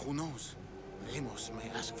 but who knows? Deimos may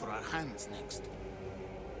ask for our hands next.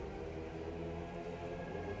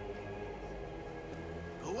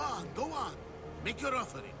 Go on, go on. Make your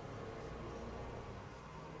offering.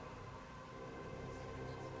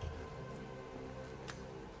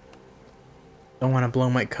 Don't want to blow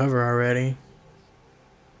my cover already.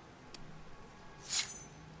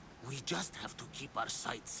 We just have to keep our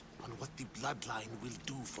sights on what the bloodline will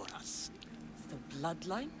do for us. The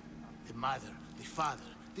bloodline? The mother, the father,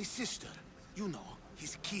 the sister. You know,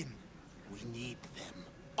 his kin. We need them.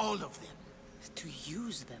 All of them. To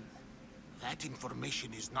use them. That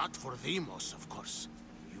information is not for Deimos, of course.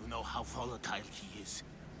 You know how volatile he is.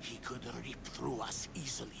 He could rip through us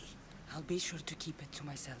easily. I'll be sure to keep it to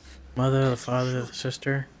myself. Mother, the father, the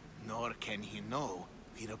sister. Nor can he know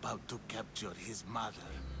we're about to capture his mother.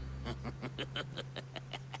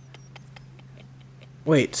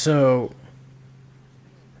 Wait, so...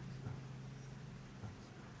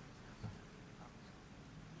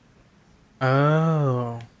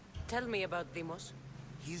 Oh. Tell me about Deimos.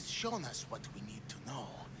 He's shown us what we need to know.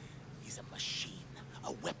 He's a machine,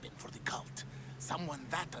 a weapon for the cult. Someone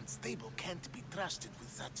that unstable can't be trusted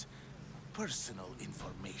with such personal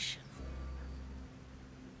information.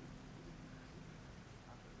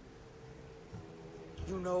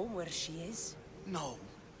 You know where she is? No,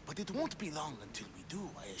 but it won't be long until we do,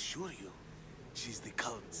 I assure you. She's the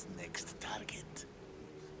cult's next target.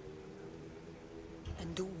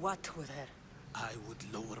 And do what with her? I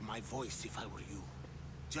would lower my voice if I were you.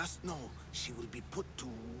 Just know she will be put to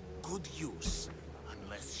good use,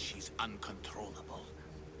 unless she's uncontrollable.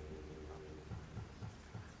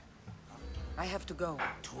 I have to go.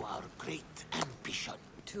 To our great ambition.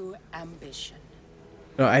 To ambition.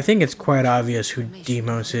 So I think it's quite obvious who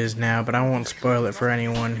Deimos is now, but I won't spoil it for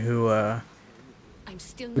anyone who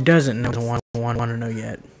doesn't know, want to know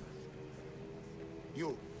yet.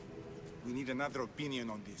 You. We need another opinion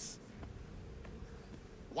on this.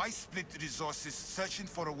 Why split resources searching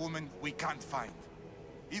for a woman we can't find?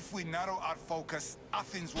 If we narrow our focus,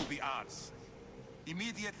 Athens will be ours.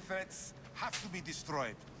 Immediate threats have to be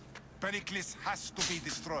destroyed. Pericles has to be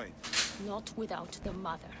destroyed. Not without the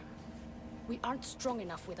mother. We aren't strong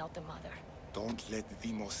enough without the mother. Don't let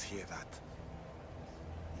Deimos hear that.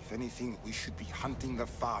 If anything, we should be hunting the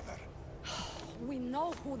father. We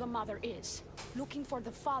know who the mother is. Looking for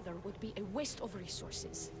the father would be a waste of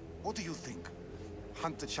resources. What do you think?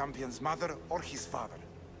 Hunt the champion's mother or his father?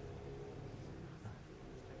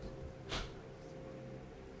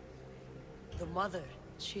 The mother.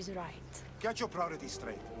 She's right. Get your priorities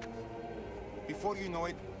straight. Before you know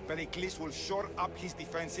it, Pericles will shore up his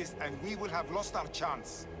defenses and we will have lost our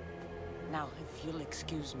chance. Now, if you'll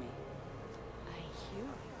excuse me. I hear you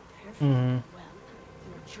perfectly well.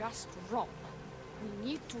 You're just wrong. We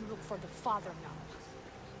need to look for the father now.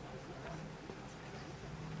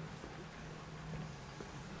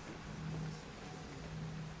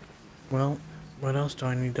 Well, what else do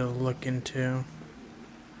I need to look into?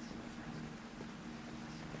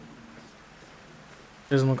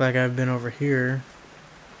 Doesn't look like I've been over here.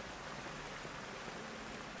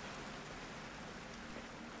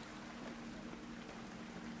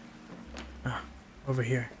 Ah, over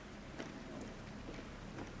here.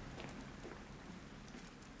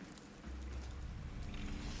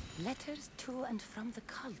 Letters to and from the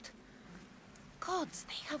cult. Gods,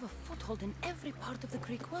 they have a foothold in every part of the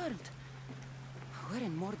Greek world. We're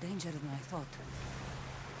in more danger than I thought.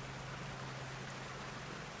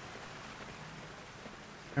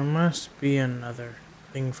 There must be another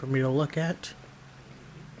thing for me to look at.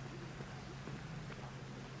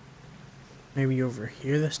 Maybe over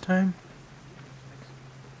here this time?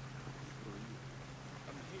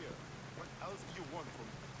 I'm here. What else do you want from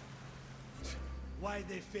me? Why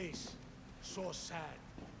they face so sad,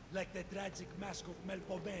 like the tragic mask of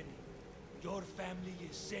Melpomene. Your family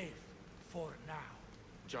is safe for now.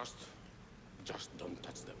 Just don't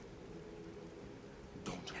touch them.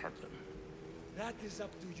 Don't hurt them. That is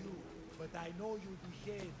up to you, but I know you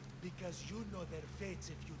behave because you know their fates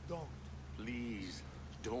if you don't. Please,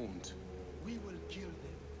 don't. We will kill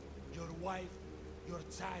them. Your wife, your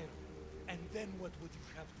child, and then what would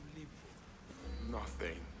you have to live for?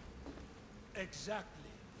 Nothing.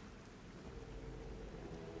 Exactly.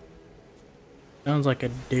 Sounds like a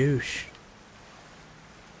douche.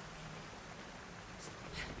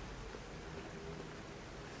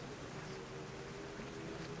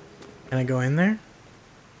 Can I go in there?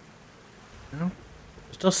 No?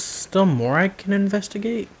 Still more I can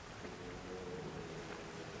investigate?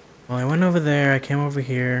 Well, I went over there, I came over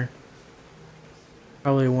here.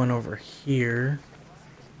 Probably went over here.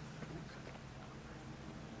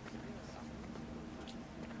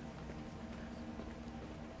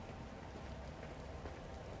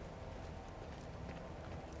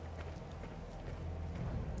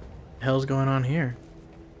 What the hell's going on here?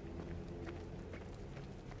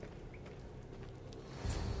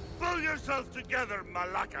 Pull yourself together,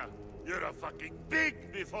 Malaka! You're a fucking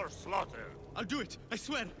pig before slaughter! I'll do it, I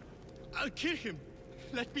swear! I'll kill him!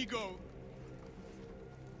 Let me go!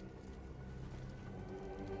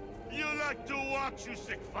 You like to watch, you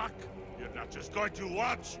sick fuck? You're not just going to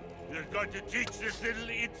watch, you're going to teach this little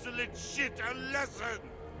insolent shit a lesson!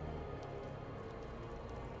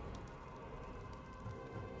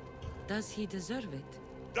 Does he deserve it?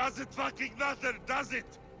 Does it fucking matter, does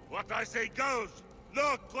it? What I say goes!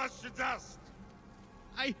 No questions asked!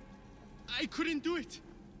 I couldn't do it!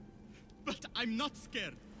 But I'm not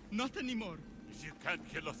scared. Not anymore. If you can't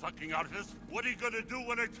kill a fucking artist, what are you gonna do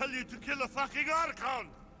when I tell you to kill a fucking Archon?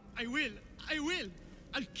 I will!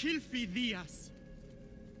 I'll kill Phidias.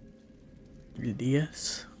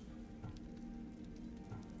 Phidias?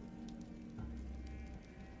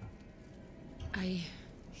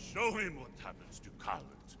 Show him what happens to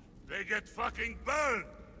cowards. They get fucking burned!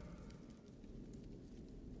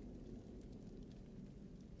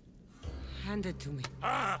 Hand it to me.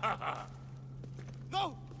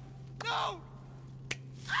 No! No!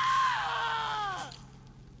 Ah!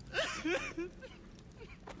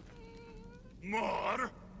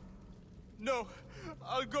 More? No.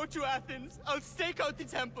 I'll go to Athens. I'll stake out the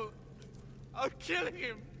temple. I'll kill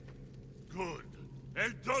him. Good.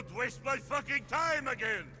 And don't waste my fucking time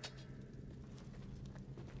again!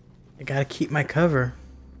 I gotta keep my cover.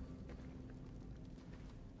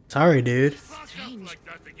 Sorry, dude. Strange. Like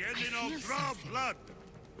that again, I and I'll feel draw something. blood!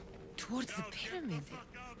 Towards the pyramid.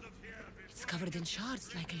 It's covered in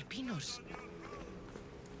shards like albinos.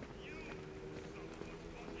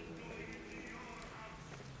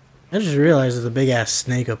 I just realized there's a big ass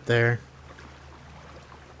snake up there.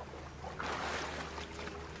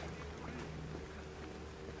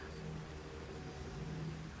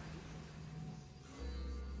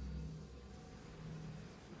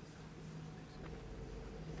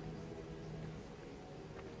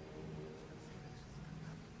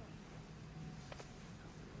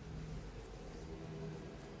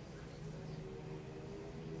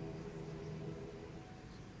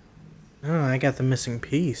 Oh, I got the missing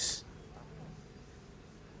piece.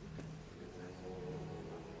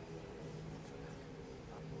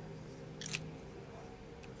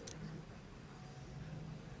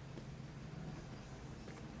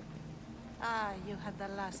 Ah, you had the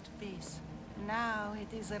last piece. Now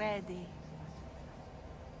it is ready.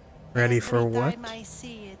 Ready for what? Every time I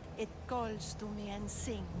see it, it calls to me and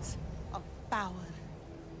sings of power.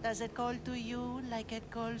 Does it call to you like it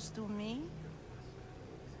calls to me?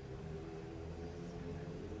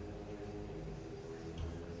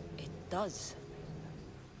 It does.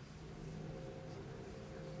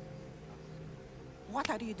 What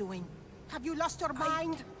are you doing? Have you lost your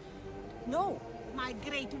mind? No. My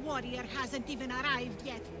great warrior hasn't even arrived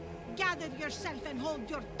yet. Gather yourself and hold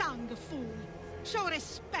your tongue, fool. Show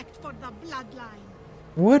respect for the bloodline.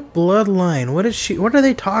 What bloodline? What is she? What are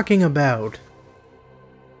they talking about?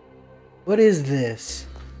 What is this?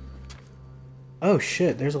 Oh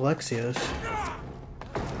shit, there's Alexios.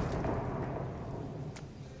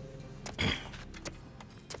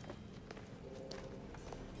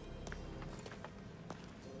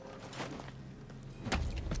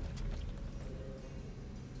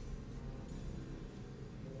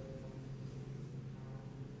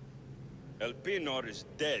 Elpenor is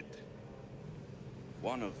dead.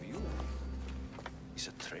 One of you is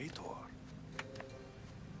a traitor.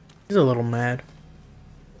 He's a little mad.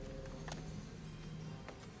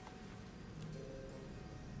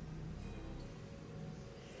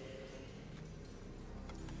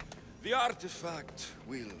 The artifact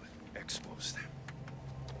will expose them.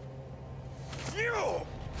 You!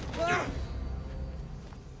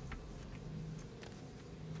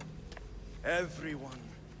 Everyone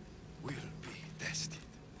will be tested.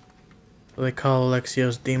 They call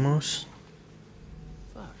Alexios Deimos.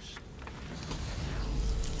 First.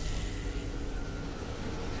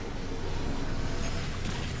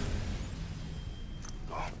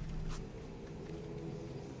 Go.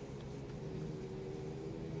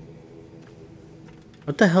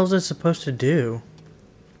 What the hell is it supposed to do?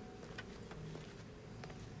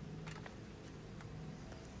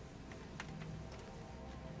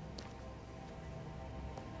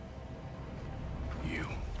 You.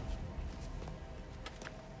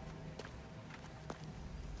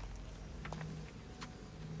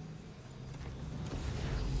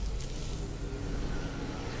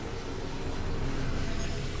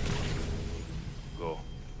 Go.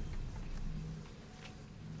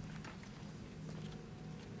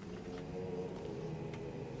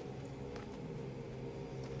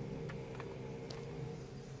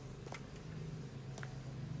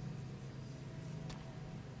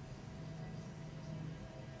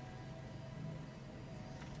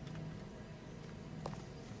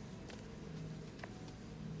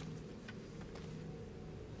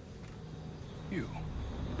 You.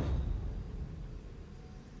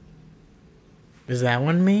 Is that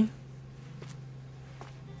one me?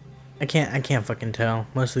 I can't fucking tell.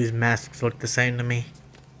 Most of these masks look the same to me.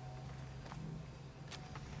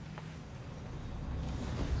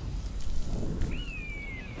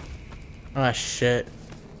 Ah, shit.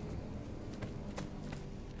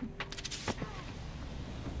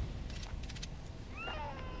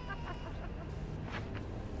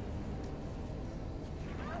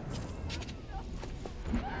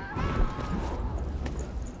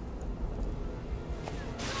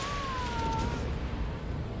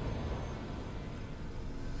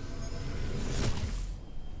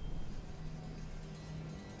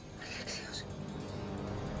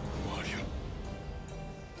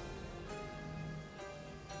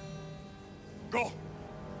 Go!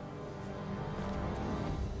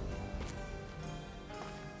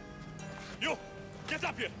 You! Get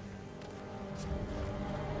up here!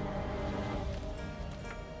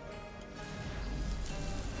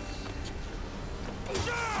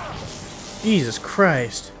 Jesus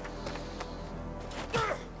Christ.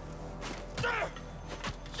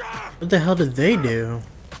 What the hell did they do?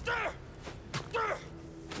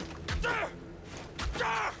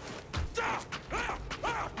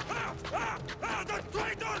 The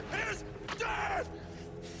traitor is dead!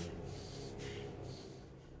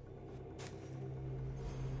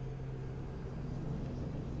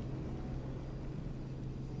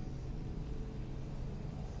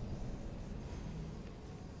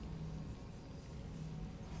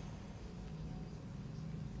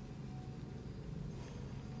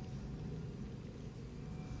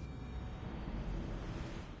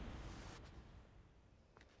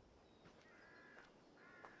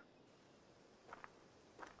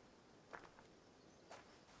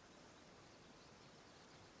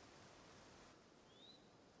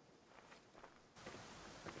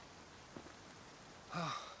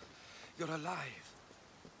 You're alive.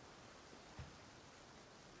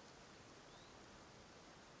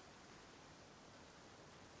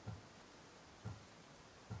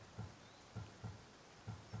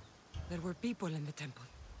 There were people in the temple.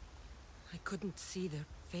 I couldn't see their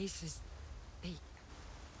faces. They...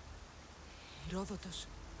 Herodotus.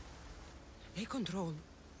 They control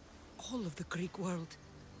all of the Greek world.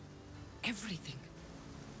 Everything.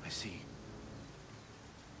 I see.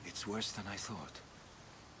 It's worse than I thought.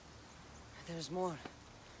 There's more.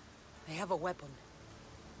 They have a weapon.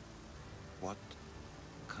 What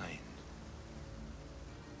kind?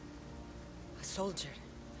 A soldier.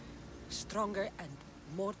 Stronger and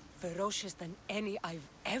more ferocious than any I've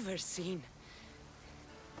ever seen.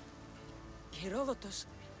 Herodotus.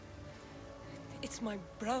 It's my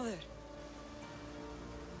brother.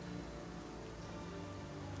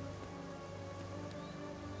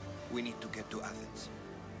 We need to get to Athens.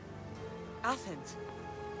 Athens?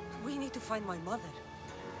 We need to find my mother.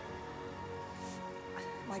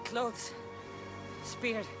 My clothes.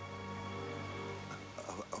 Spear.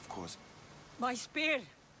 Of course. My spear!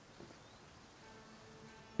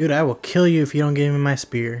 Dude, I will kill you if you don't give me my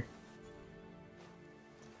spear.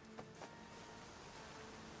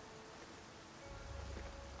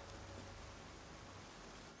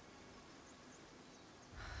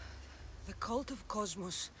 The cult of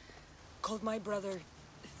Kosmos called my brother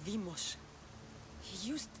Deimos. He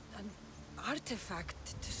used an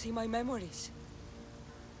artifact to see my memories.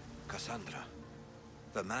 Cassandra,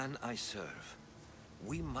 the man I serve.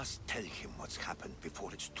 We must tell him what's happened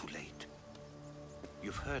before it's too late.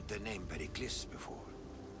 You've heard the name Pericles before.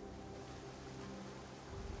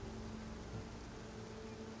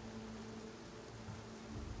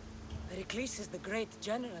 Pericles is the great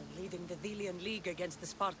general leading the Delian League against the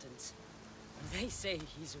Spartans. They say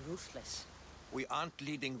he's ruthless. We aren't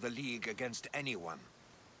leading the League against anyone.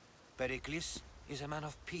 Pericles is a man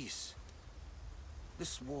of peace.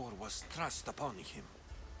 This war was thrust upon him.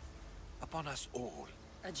 Upon us all.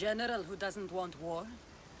 A general who doesn't want war?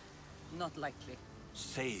 Not likely.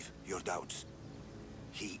 Save your doubts.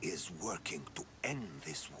 He is working to end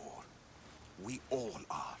this war. We all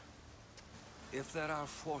are. If there are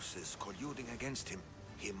forces colluding against him,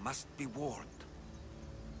 he must be warned.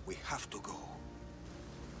 We have to go.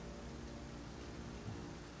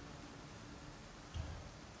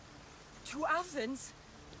 To Athens?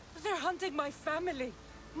 They're hunting my family.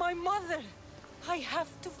 My mother. I have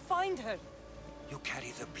to find her. You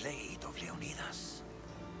carry the blade of Leonidas.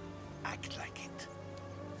 Act like it.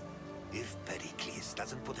 If Pericles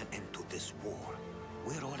doesn't put an end to this war,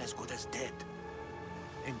 we're all as good as dead.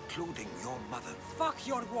 Including your mother. Fuck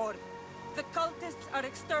your war. The cultists are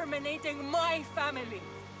exterminating my family.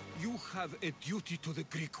 You have a duty to the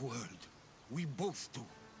Greek world. We both do.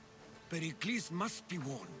 Pericles must be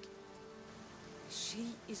warned. She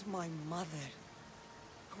is my mother.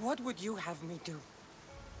 What would you have me do?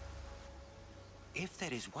 If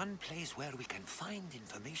there is one place where we can find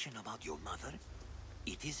information about your mother,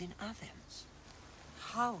 it is in Athens.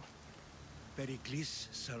 How? Pericles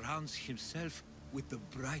surrounds himself with the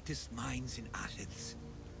brightest minds in Athens.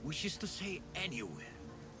 Which is to say, anywhere.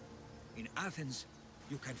 In Athens,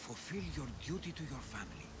 you can fulfill your duty to your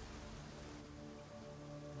family.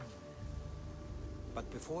 But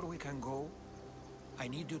before we can go, I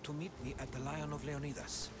need you to meet me at the Lion of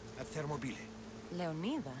Leonidas, at Thermopylae.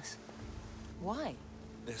 Leonidas? Why?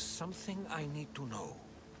 There's something I need to know.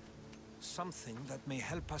 Something that may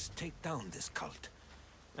help us take down this cult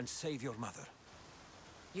and save your mother.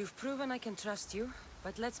 You've proven I can trust you,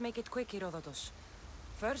 but let's make it quick, Herodotus.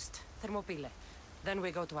 First, Thermopylae. Then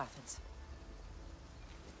we go to Athens.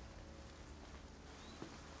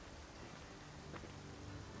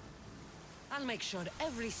 I'll make sure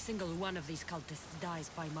every single one of these cultists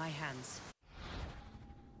dies by my hands.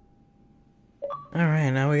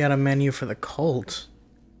 Alright, now we got a menu for the cult.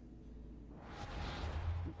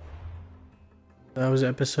 That was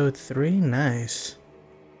episode 3? Nice.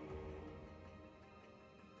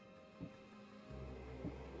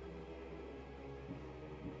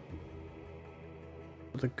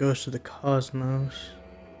 The Ghost of the Kosmos.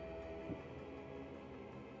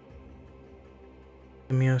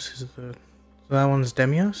 Deimos is the... So that one's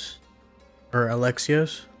Deimos? Or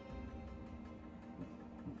Alexios?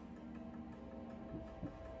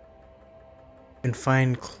 You can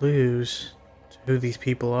find clues to who these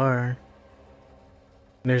people are.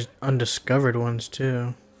 And there's undiscovered ones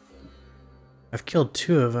too. I've killed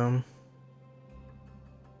 2 of them.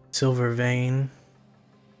 Silver Vein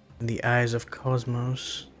and the Eyes of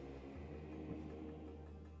Kosmos.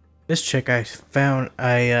 This chick I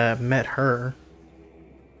met her.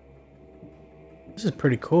 This is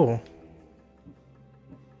pretty cool.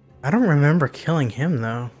 I don't remember killing him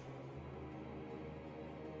though.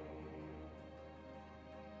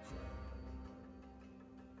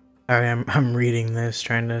 I'm reading this,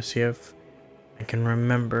 trying to see if I can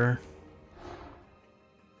remember.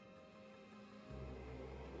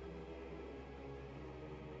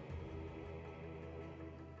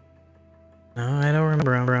 No, I don't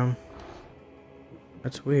remember him.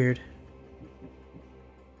 That's weird.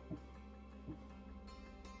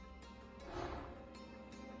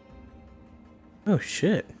 Oh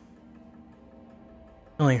shit.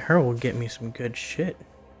 Only her will get me some good shit.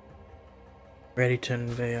 Ready to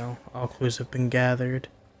unveil. All clues have been gathered.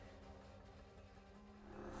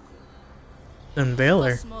 Unveil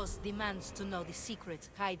her. Kosmos demands to know the secrets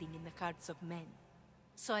hiding in the hearts of men.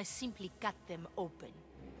 So I simply cut them open.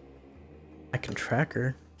 I can track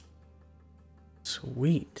her.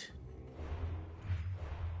 Sweet.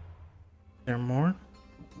 Is there more?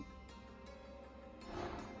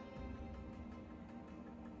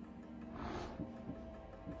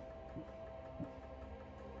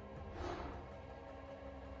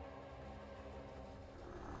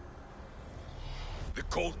 The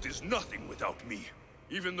cult is nothing without me.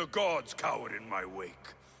 Even the gods cower in my wake.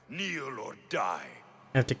 Kneel or die.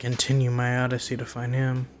 I have to continue my odyssey to find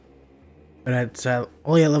him. But it's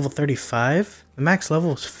only at level 35? The max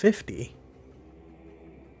level is 50.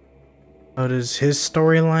 Oh, does his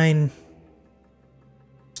storyline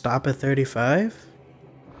stop at 35?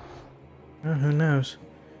 Oh, who knows?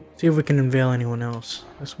 See if we can unveil anyone else.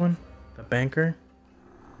 This one? The banker?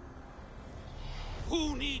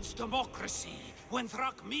 Who needs democracy when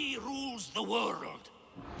Thrakmi rules the world?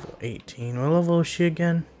 Level 18. What level is she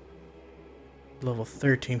again? Level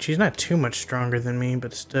 13. She's not too much stronger than me,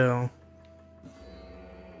 but still.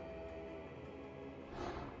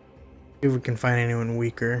 See if we can find anyone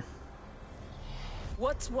weaker.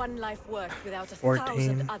 What's one life worth without 14.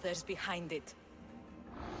 1,000 others behind it?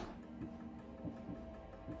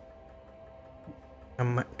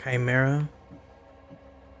 Chimera.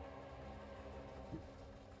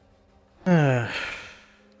 I'm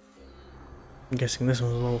guessing this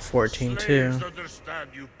one's level 14 too. Slaves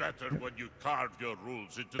understand you better when you carve your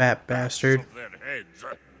rules into Fat the backs bastard. of their heads.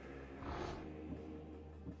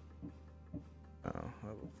 Oh,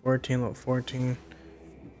 level 14, level 14.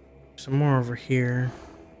 Some more over here.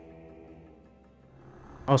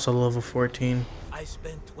 Also level 14. I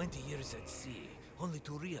spent 20 years at sea, only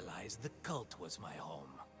to realize the cult was my home.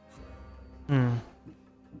 Hmm.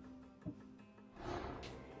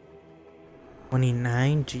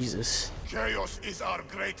 29? Jesus. Chaos is our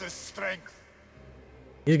greatest strength.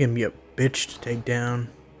 He's gonna be a bitch to take down.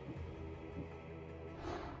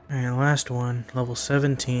 Alright, last one. Level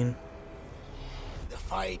 17. The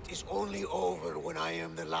fight is only over when I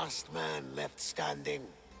am the last man left standing.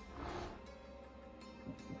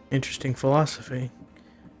 Interesting philosophy.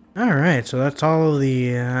 Alright, so that's all of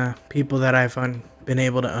the people that I've been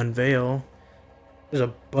able to unveil. There's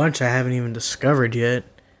a bunch I haven't even discovered yet.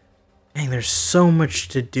 Dang, there's so much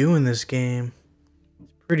to do in this game.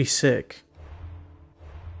 It's pretty sick.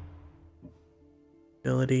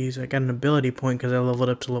 Abilities. I got an ability point because I leveled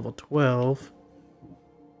up to level 12.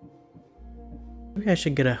 Maybe I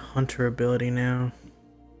should get a hunter ability now.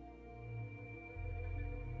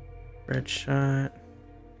 Red shot.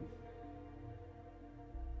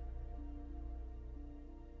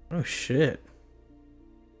 Oh shit.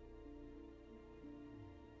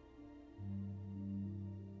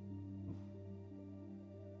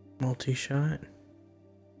 Multi-shot.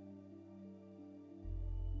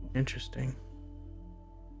 Interesting.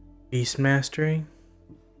 Beast Mastery.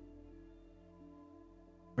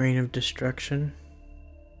 Reign of Destruction.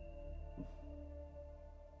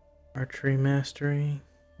 Archery Mastery.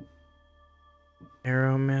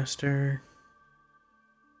 Arrow Master.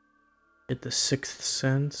 Get the Sixth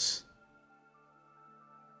Sense.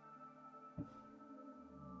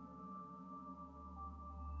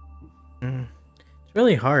 It's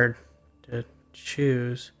really hard to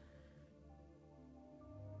choose.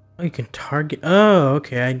 Oh, you can target. Oh,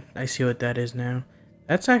 okay. I see what that is now.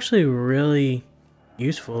 That's actually really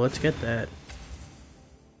useful. Let's get that.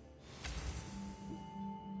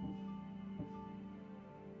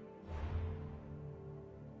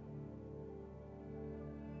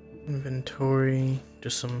 Inventory.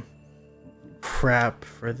 Just some crap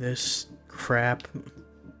for this crap.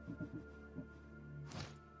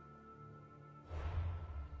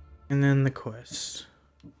 And then the quest.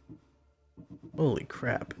 Holy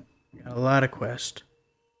crap. Got a lot of quest.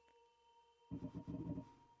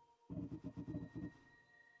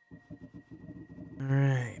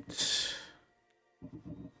 Alright.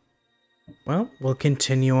 Well, we'll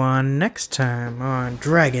continue on next time on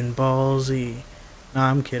Dragon Ball Z. No,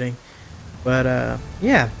 I'm kidding. But,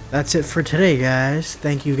 yeah, that's it for today, guys.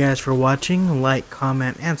 Thank you guys for watching. Like,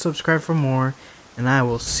 comment, and subscribe for more. And I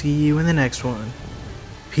will see you in the next one.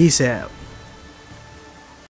 Peace out.